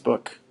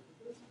Facebook?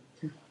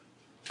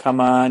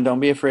 Come on, don't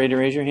be afraid to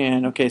raise your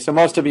hand. Okay, so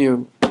most of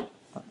you.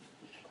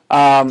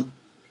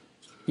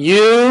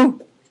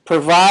 You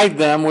provide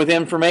them with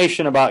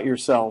information about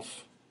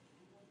yourself.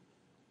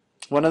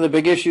 One of the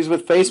big issues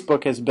with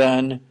Facebook has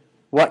been,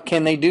 what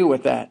can they do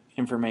with that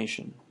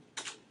information?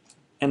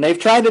 And they've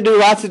tried to do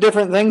lots of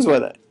different things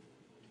with it.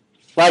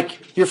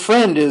 Like your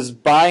friend is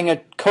buying a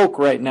Coke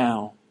right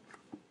now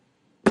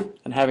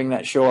and having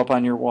that show up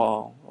on your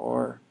wall,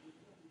 or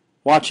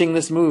watching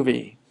this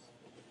movie,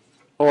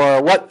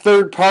 or what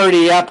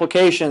third-party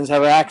applications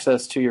have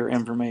access to your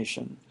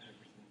information.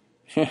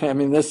 I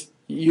mean,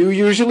 you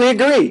usually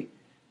agree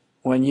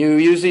when you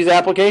use these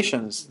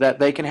applications that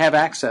they can have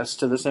access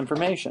to this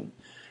information.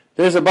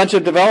 There's a bunch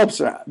of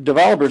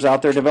developers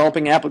out there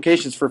developing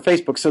applications for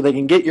Facebook so they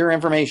can get your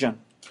information.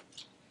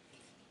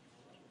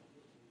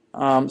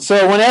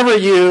 So whenever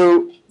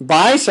you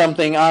buy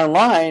something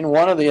online,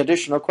 one of the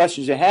additional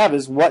questions you have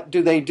is, what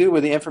do they do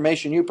with the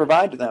information you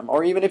provide to them?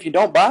 Or even if you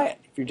don't buy it,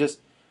 if you just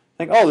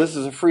think, oh, this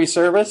is a free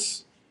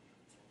service,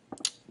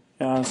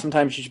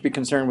 Sometimes you should be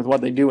concerned with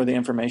what they do with the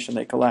information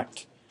they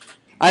collect.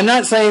 I'm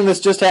not saying this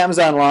just happens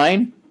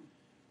online.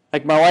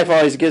 Like my wife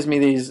always gives me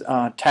these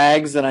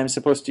tags that I'm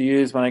supposed to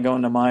use when I go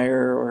into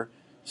Meijer or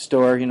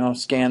store,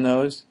 scan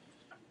those.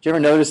 Do you ever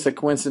notice the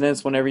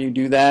coincidence whenever you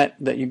do that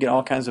you get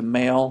all kinds of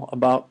mail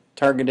about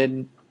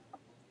targeted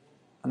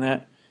on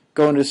that?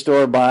 Go into the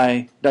store,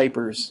 buy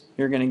diapers.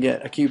 You're going to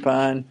get a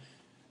coupon,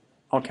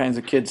 all kinds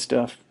of kid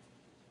stuff.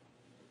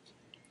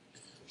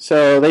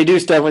 So they do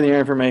stuff with your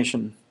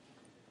information.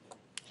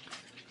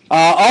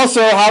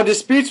 Also, how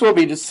disputes will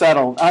be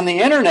settled. On the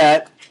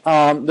internet,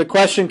 the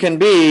question can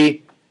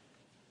be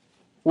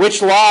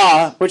which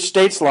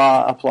state's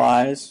law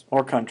applies,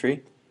 or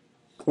country.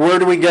 Where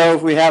do we go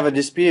if we have a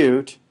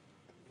dispute?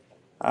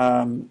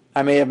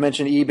 I may have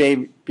mentioned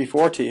eBay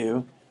before to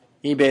you.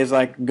 eBay is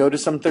like, go to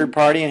some third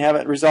party and have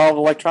it resolved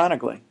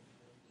electronically.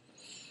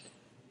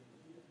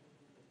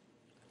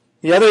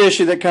 The other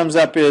issue that comes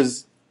up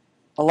is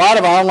a lot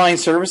of online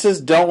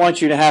services don't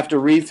want you to have to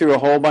read through a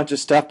whole bunch of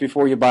stuff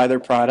before you buy their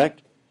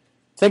product.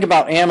 Think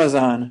about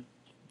Amazon.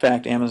 In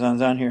fact,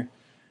 Amazon's on here.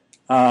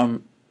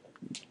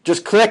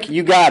 Just click,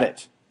 you got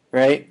it,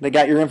 right? They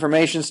got your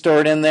information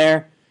stored in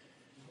there.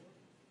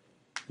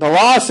 The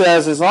law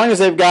says as long as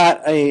they've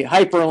got a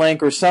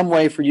hyperlink or some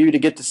way for you to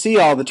get to see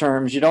all the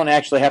terms, you don't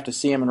actually have to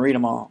see them and read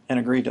them all and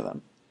agree to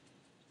them.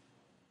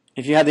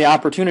 If you have the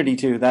opportunity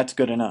to, that's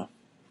good enough.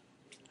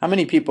 How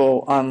many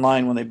people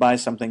online, when they buy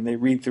something, they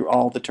read through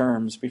all the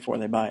terms before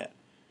they buy it?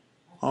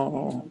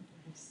 Oh,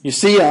 you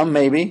see them,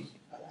 maybe.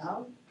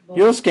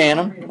 You'll scan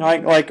them.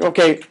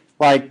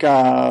 Like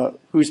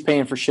who's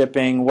paying for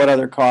shipping, what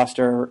other costs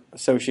are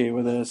associated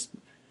with this.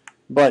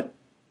 But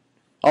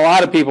a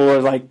lot of people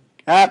are like,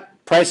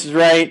 price is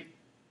right.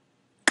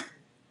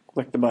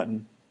 Click the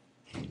button.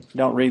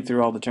 Don't read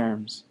through all the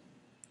terms.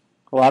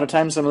 A lot of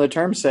times some of the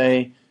terms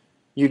say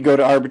you'd go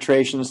to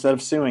arbitration instead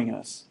of suing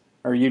us.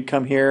 Or you'd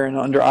come here and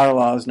under our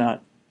laws,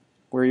 not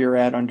where you're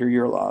at under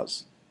your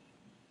laws.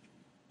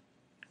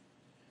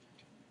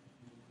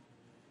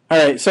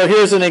 All right, so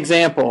here's an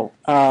example.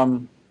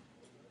 One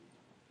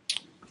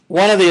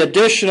of the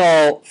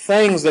additional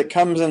things that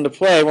comes into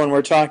play when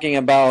we're talking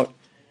about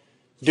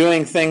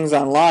doing things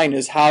online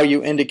is how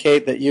you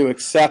indicate that you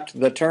accept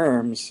the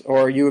terms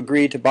or you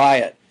agree to buy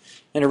it.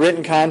 In a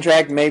written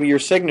contract, maybe your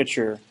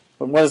signature.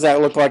 But what does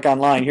that look like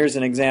online? Here's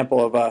an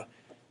example of a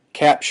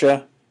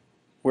CAPTCHA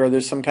where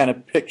there's some kind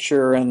of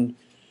picture and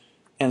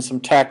some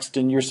text,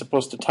 and you're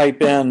supposed to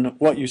type in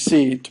what you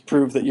see to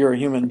prove that you're a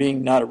human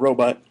being, not a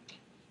robot.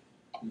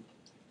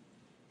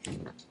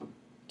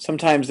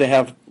 Sometimes they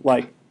have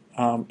like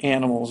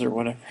animals or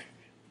whatever.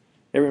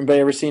 Everybody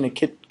ever seen a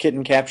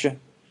kitten CAPTCHA?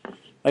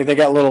 Like they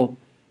got little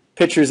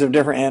pictures of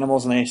different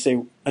animals, and they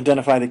say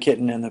identify the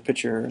kitten in the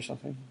picture or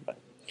something.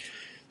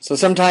 So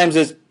sometimes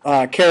it's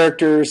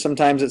characters,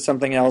 sometimes it's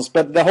something else.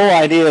 But the whole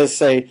idea is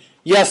say,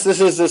 yes,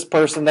 this is this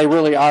person. They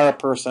really are a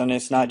person.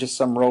 It's not just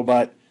some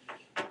robot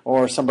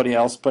or somebody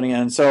else putting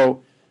in.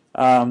 So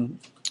some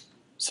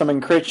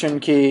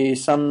encryption key,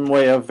 some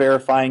way of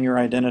verifying your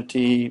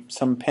identity,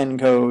 some PIN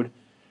code.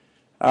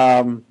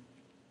 If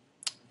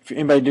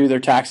anybody do their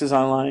taxes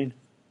online,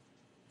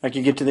 like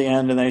you get to the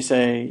end and they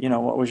say,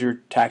 what was your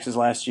taxes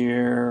last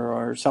year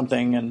or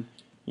something, and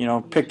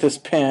pick this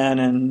PIN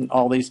and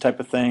all these type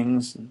of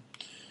things.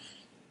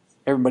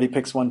 Everybody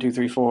picks 1, 2,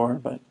 3, 4,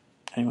 but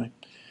anyway.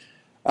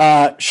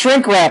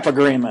 Shrink wrap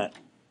agreement.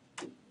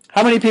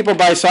 How many people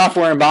buy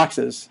software in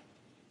boxes?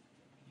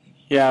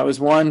 Yeah, it was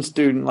one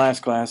student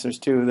last class. There's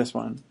two this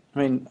one. I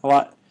mean, a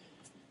lot.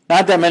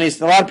 Not that many.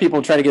 A lot of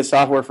people try to get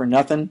software for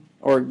nothing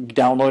or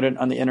download it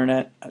on the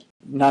internet.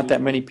 Not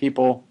that many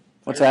people.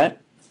 What's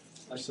that?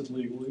 I said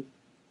legally.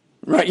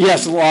 Right.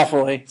 Yes,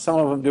 lawfully. Some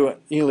of them do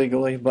it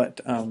illegally,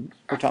 but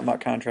we're talking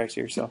about contracts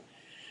here. So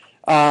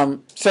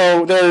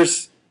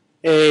there's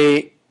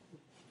a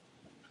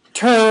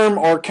term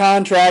or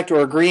contract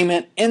or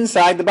agreement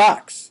inside the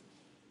box.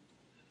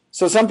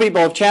 So some people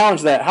have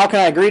challenged that. How can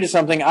I agree to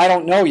something I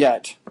don't know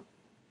yet?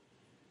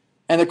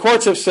 And the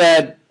courts have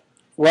said,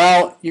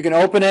 well, you can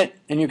open it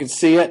and you can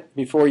see it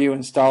before you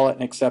install it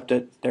and accept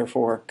it.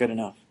 Therefore, good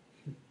enough.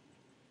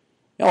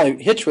 The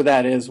only hitch with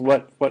that is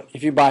what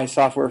if you buy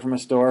software from a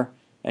store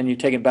and you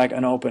take it back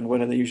unopened, what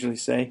do they usually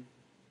say?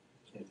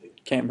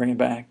 Can't bring it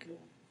back.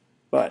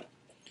 But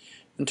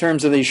in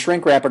terms of these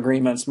shrink wrap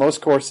agreements, most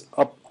courts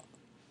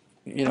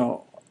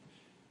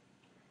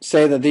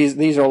say that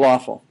these are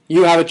lawful.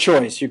 You have a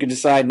choice. You can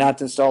decide not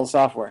to install the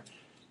software.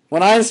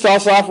 When I install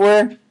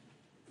software,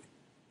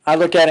 I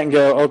look at it and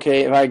go,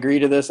 okay, if I agree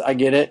to this, I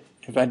get it.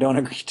 If I don't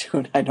agree to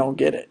it, I don't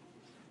get it.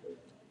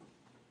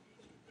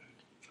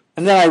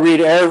 And then I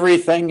read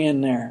everything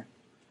in there.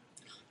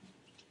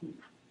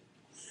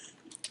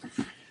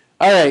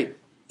 All right,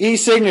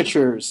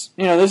 e-signatures.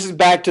 This is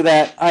back to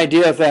that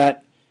idea of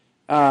that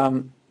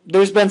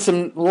there's been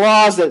some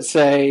laws that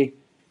say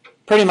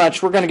pretty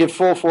much we're going to give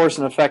full force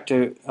and effect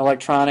to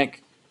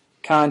electronic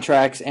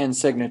contracts and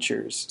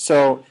signatures.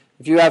 So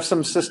if you have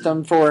some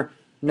system for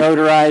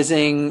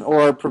notarizing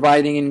or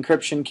providing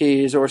encryption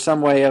keys or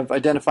some way of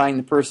identifying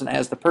the person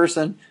as the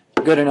person,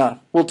 Good enough.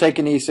 We'll take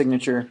an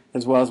e-signature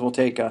as well as we'll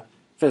take a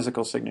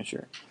physical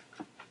signature.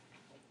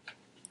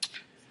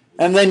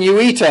 And then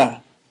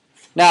UETA.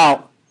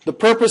 Now, the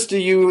purpose to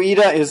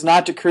UETA is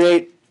not to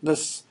create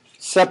this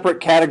separate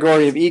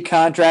category of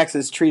e-contracts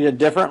that's treated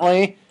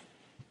differently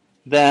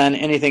than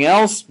anything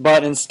else,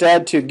 but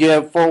instead to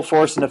give full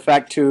force and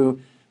effect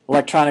to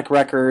electronic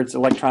records,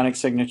 electronic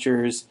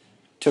signatures,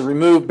 to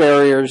remove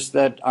barriers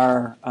that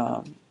are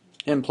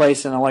in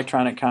place in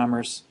electronic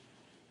commerce.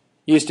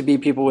 Used to be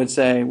people would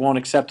say, won't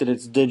accept it,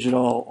 it's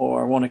digital,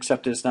 or won't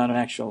accept it, it's not an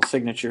actual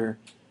signature.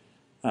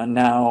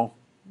 Now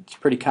it's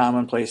pretty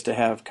commonplace to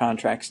have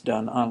contracts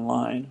done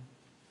online.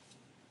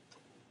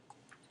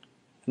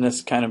 And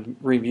this kind of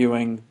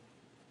reviewing,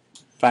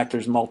 in fact,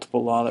 there's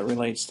multiple law that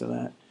relates to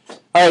that.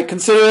 All right,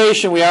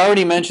 consideration. We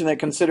already mentioned that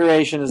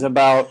consideration is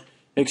about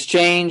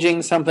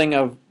exchanging something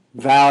of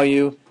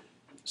value,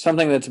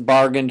 something that's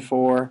bargained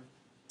for.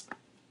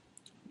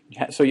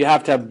 So you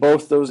have to have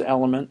both those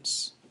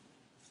elements.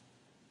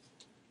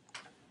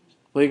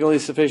 Legally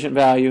sufficient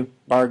value,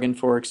 bargain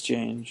for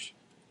exchange.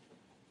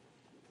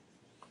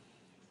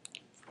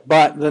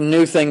 But the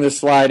new thing this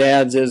slide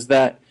adds is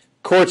that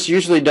courts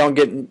usually don't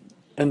get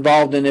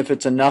involved in if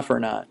it's enough or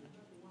not.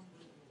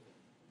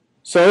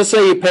 So let's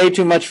say you pay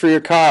too much for your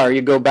car.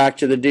 You go back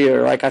to the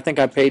dealer, like, I think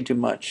I paid too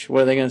much.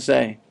 What are they going to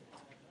say?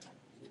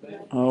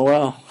 Oh,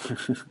 well,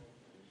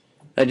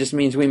 that just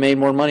means we made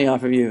more money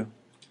off of you.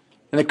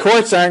 And the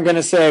courts aren't going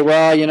to say,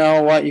 well, you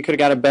know what, you could have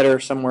got it better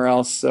somewhere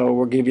else, so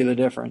we'll give you the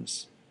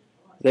difference.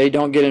 They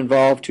don't get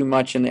involved too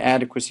much in the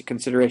adequacy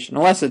consideration,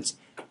 unless it's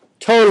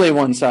totally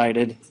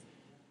one-sided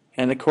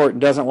and the court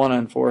doesn't want to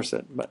enforce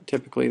it, but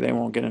typically they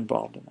won't get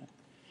involved in that.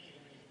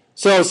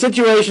 So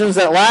situations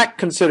that lack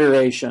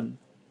consideration.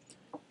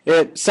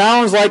 It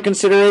sounds like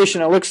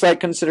consideration, it looks like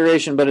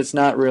consideration, but it's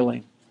not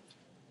really.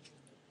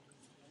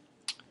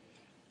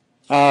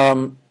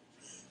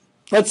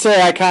 Let's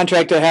say I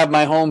contract to have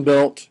my home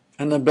built,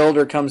 and the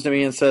builder comes to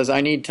me and says,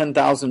 I need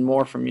 $10,000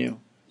 more from you.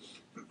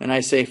 And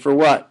I say, for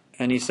what?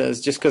 And he says,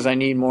 just because I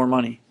need more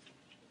money.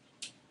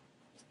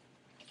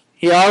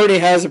 He already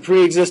has a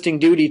pre-existing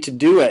duty to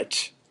do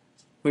it.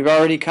 We've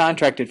already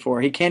contracted for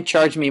it. He can't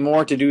charge me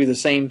more to do the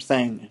same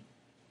thing.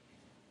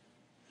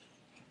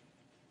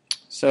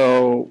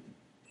 So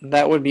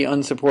that would be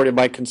unsupported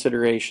by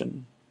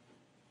consideration.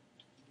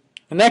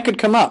 And that could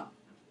come up.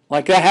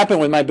 Like that happened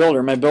with my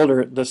builder. My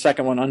builder, the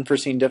second one,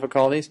 unforeseen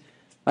difficulties.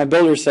 My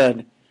builder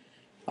said,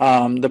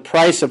 the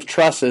price of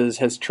trusses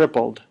has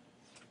tripled.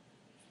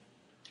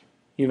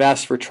 You've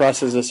asked for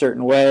trusses a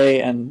certain way,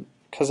 and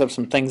because of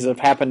some things that have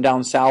happened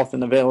down south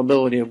and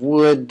availability of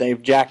wood,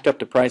 they've jacked up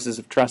the prices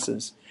of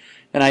trusses.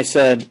 And I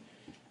said,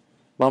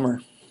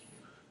 bummer.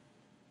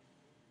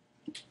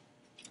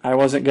 I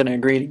wasn't going to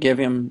agree to give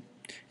him,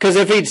 because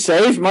if he'd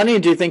saved money,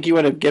 do you think he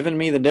would have given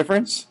me the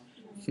difference?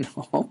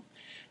 No.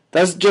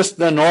 That's just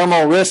the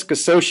normal risk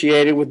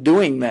associated with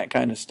doing that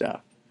kind of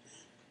stuff.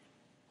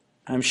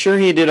 I'm sure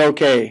he did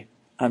okay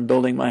on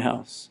building my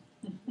house.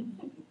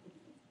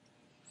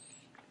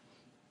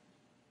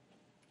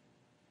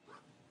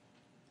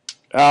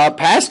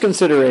 Past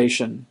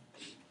consideration.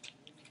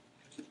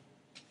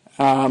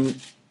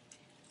 Things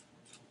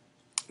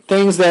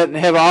that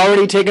have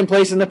already taken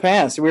place in the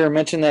past. We were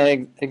mentioning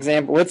that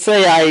example. Let's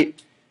say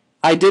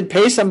I did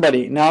pay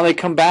somebody. Now they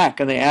come back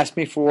and they ask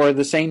me for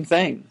the same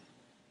thing.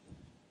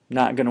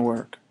 Not going to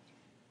work.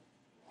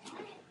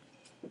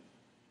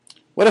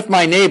 What if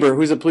my neighbor,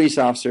 who's a police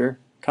officer,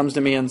 comes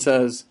to me and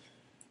says,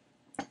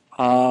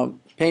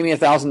 pay me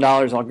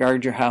 $1,000, I'll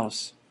guard your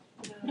house.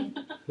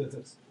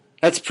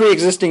 That's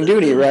pre-existing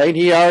duty, right?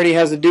 He already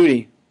has a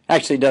duty.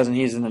 Actually, he doesn't.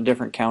 He's in a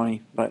different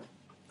county, but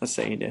let's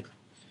say he did.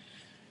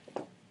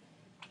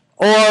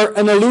 Or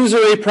an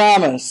illusory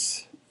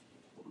promise.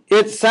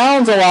 It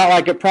sounds a lot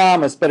like a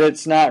promise, but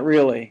it's not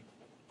really.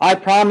 I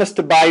promise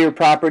to buy your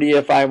property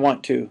if I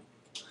want to.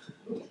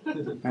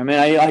 I mean,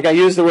 I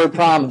use the word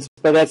promise,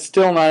 but that's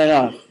still not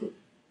enough.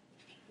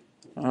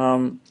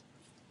 And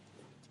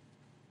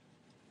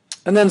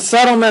then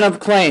settlement of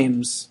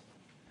claims.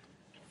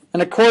 An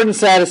accord and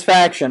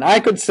satisfaction. I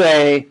could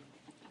say,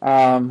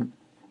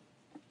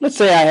 let's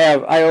say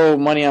I owe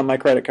money on my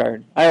credit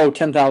card. I owe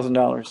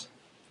 $10,000.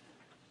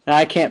 And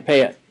I can't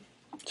pay it.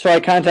 So I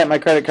contact my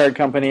credit card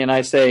company and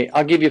I say,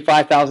 I'll give you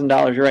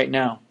 $5,000 right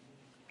now.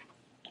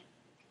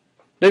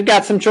 They've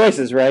got some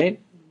choices, right?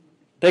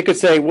 They could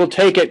say, we'll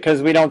take it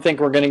because we don't think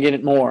we're going to get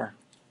it more.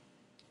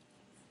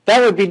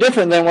 That would be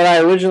different than what I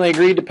originally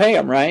agreed to pay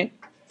them, right?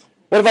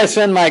 What if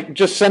I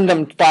just send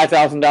them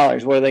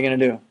 $5,000? What are they going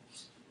to do?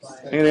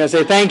 They're going to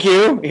say, thank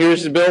you,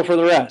 here's the bill for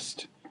the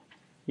rest.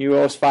 You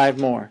owe us $5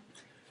 more.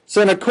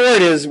 So an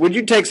accord is, would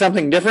you take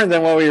something different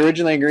than what we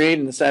originally agreed?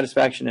 And the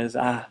satisfaction is,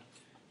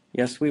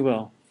 yes, we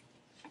will.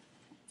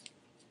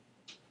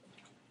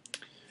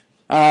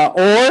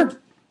 Or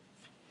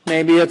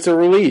maybe it's a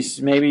release.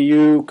 Maybe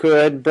you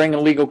could bring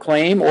a legal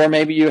claim, or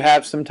maybe you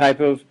have some type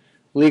of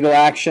legal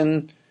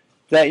action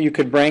that you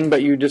could bring,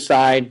 but you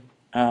decide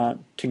to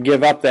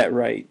give up that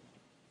right.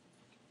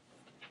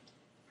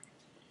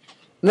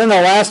 And then the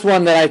last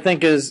one that I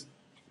think is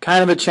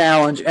kind of a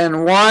challenge,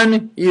 and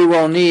one you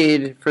will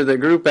need for the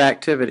group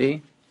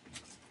activity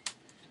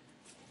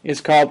is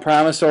called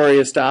promissory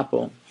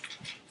estoppel.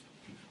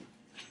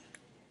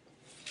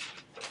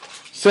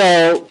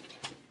 So,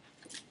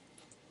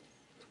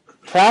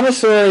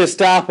 promissory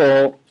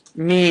estoppel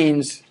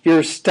means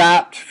you're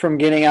stopped from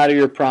getting out of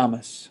your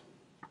promise.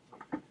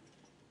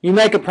 You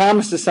make a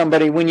promise to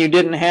somebody when you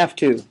didn't have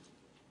to,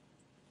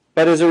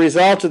 but as a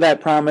result of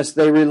that promise,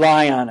 they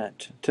rely on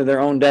it to their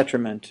own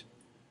detriment.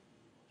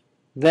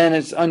 Then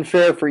it's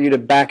unfair for you to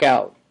back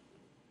out.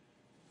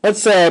 Let's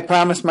say I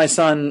promised my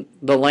son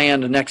the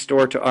land next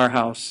door to our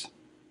house.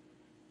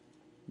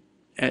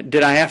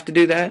 Did I have to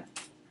do that?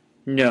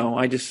 No,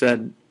 I just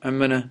said, I'm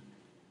going to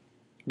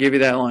give you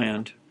that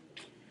land.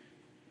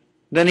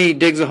 Then he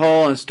digs a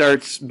hole and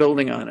starts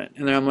building on it.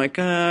 And then I'm like,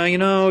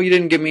 you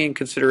didn't give me in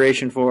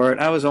consideration for it.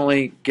 I was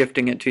only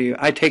gifting it to you.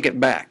 I take it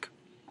back.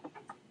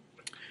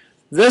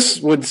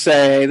 This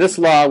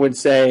law would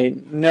say,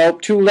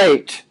 nope, too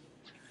late.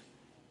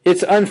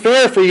 It's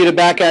unfair for you to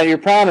back out of your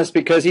promise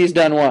because he's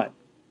done what?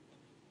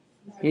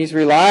 He's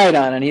relied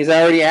on it. He's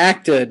already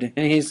acted,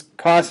 and he's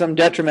caused some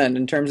detriment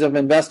in terms of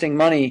investing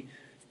money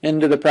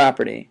into the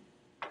property.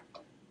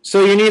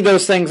 So you need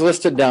those things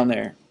listed down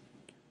there.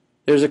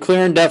 There's a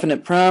clear and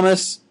definite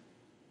promise.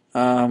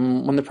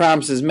 When the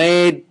promise is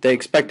made, they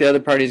expect the other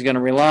party is going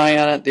to rely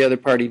on it. The other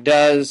party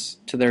does,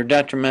 to their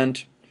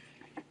detriment.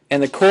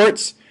 And the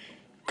court's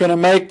going to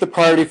make the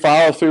party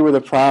follow through with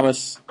a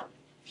promise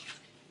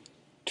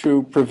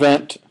to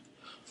prevent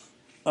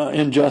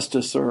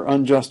injustice or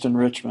unjust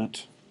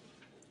enrichment.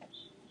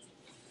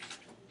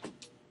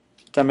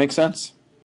 Does that make sense?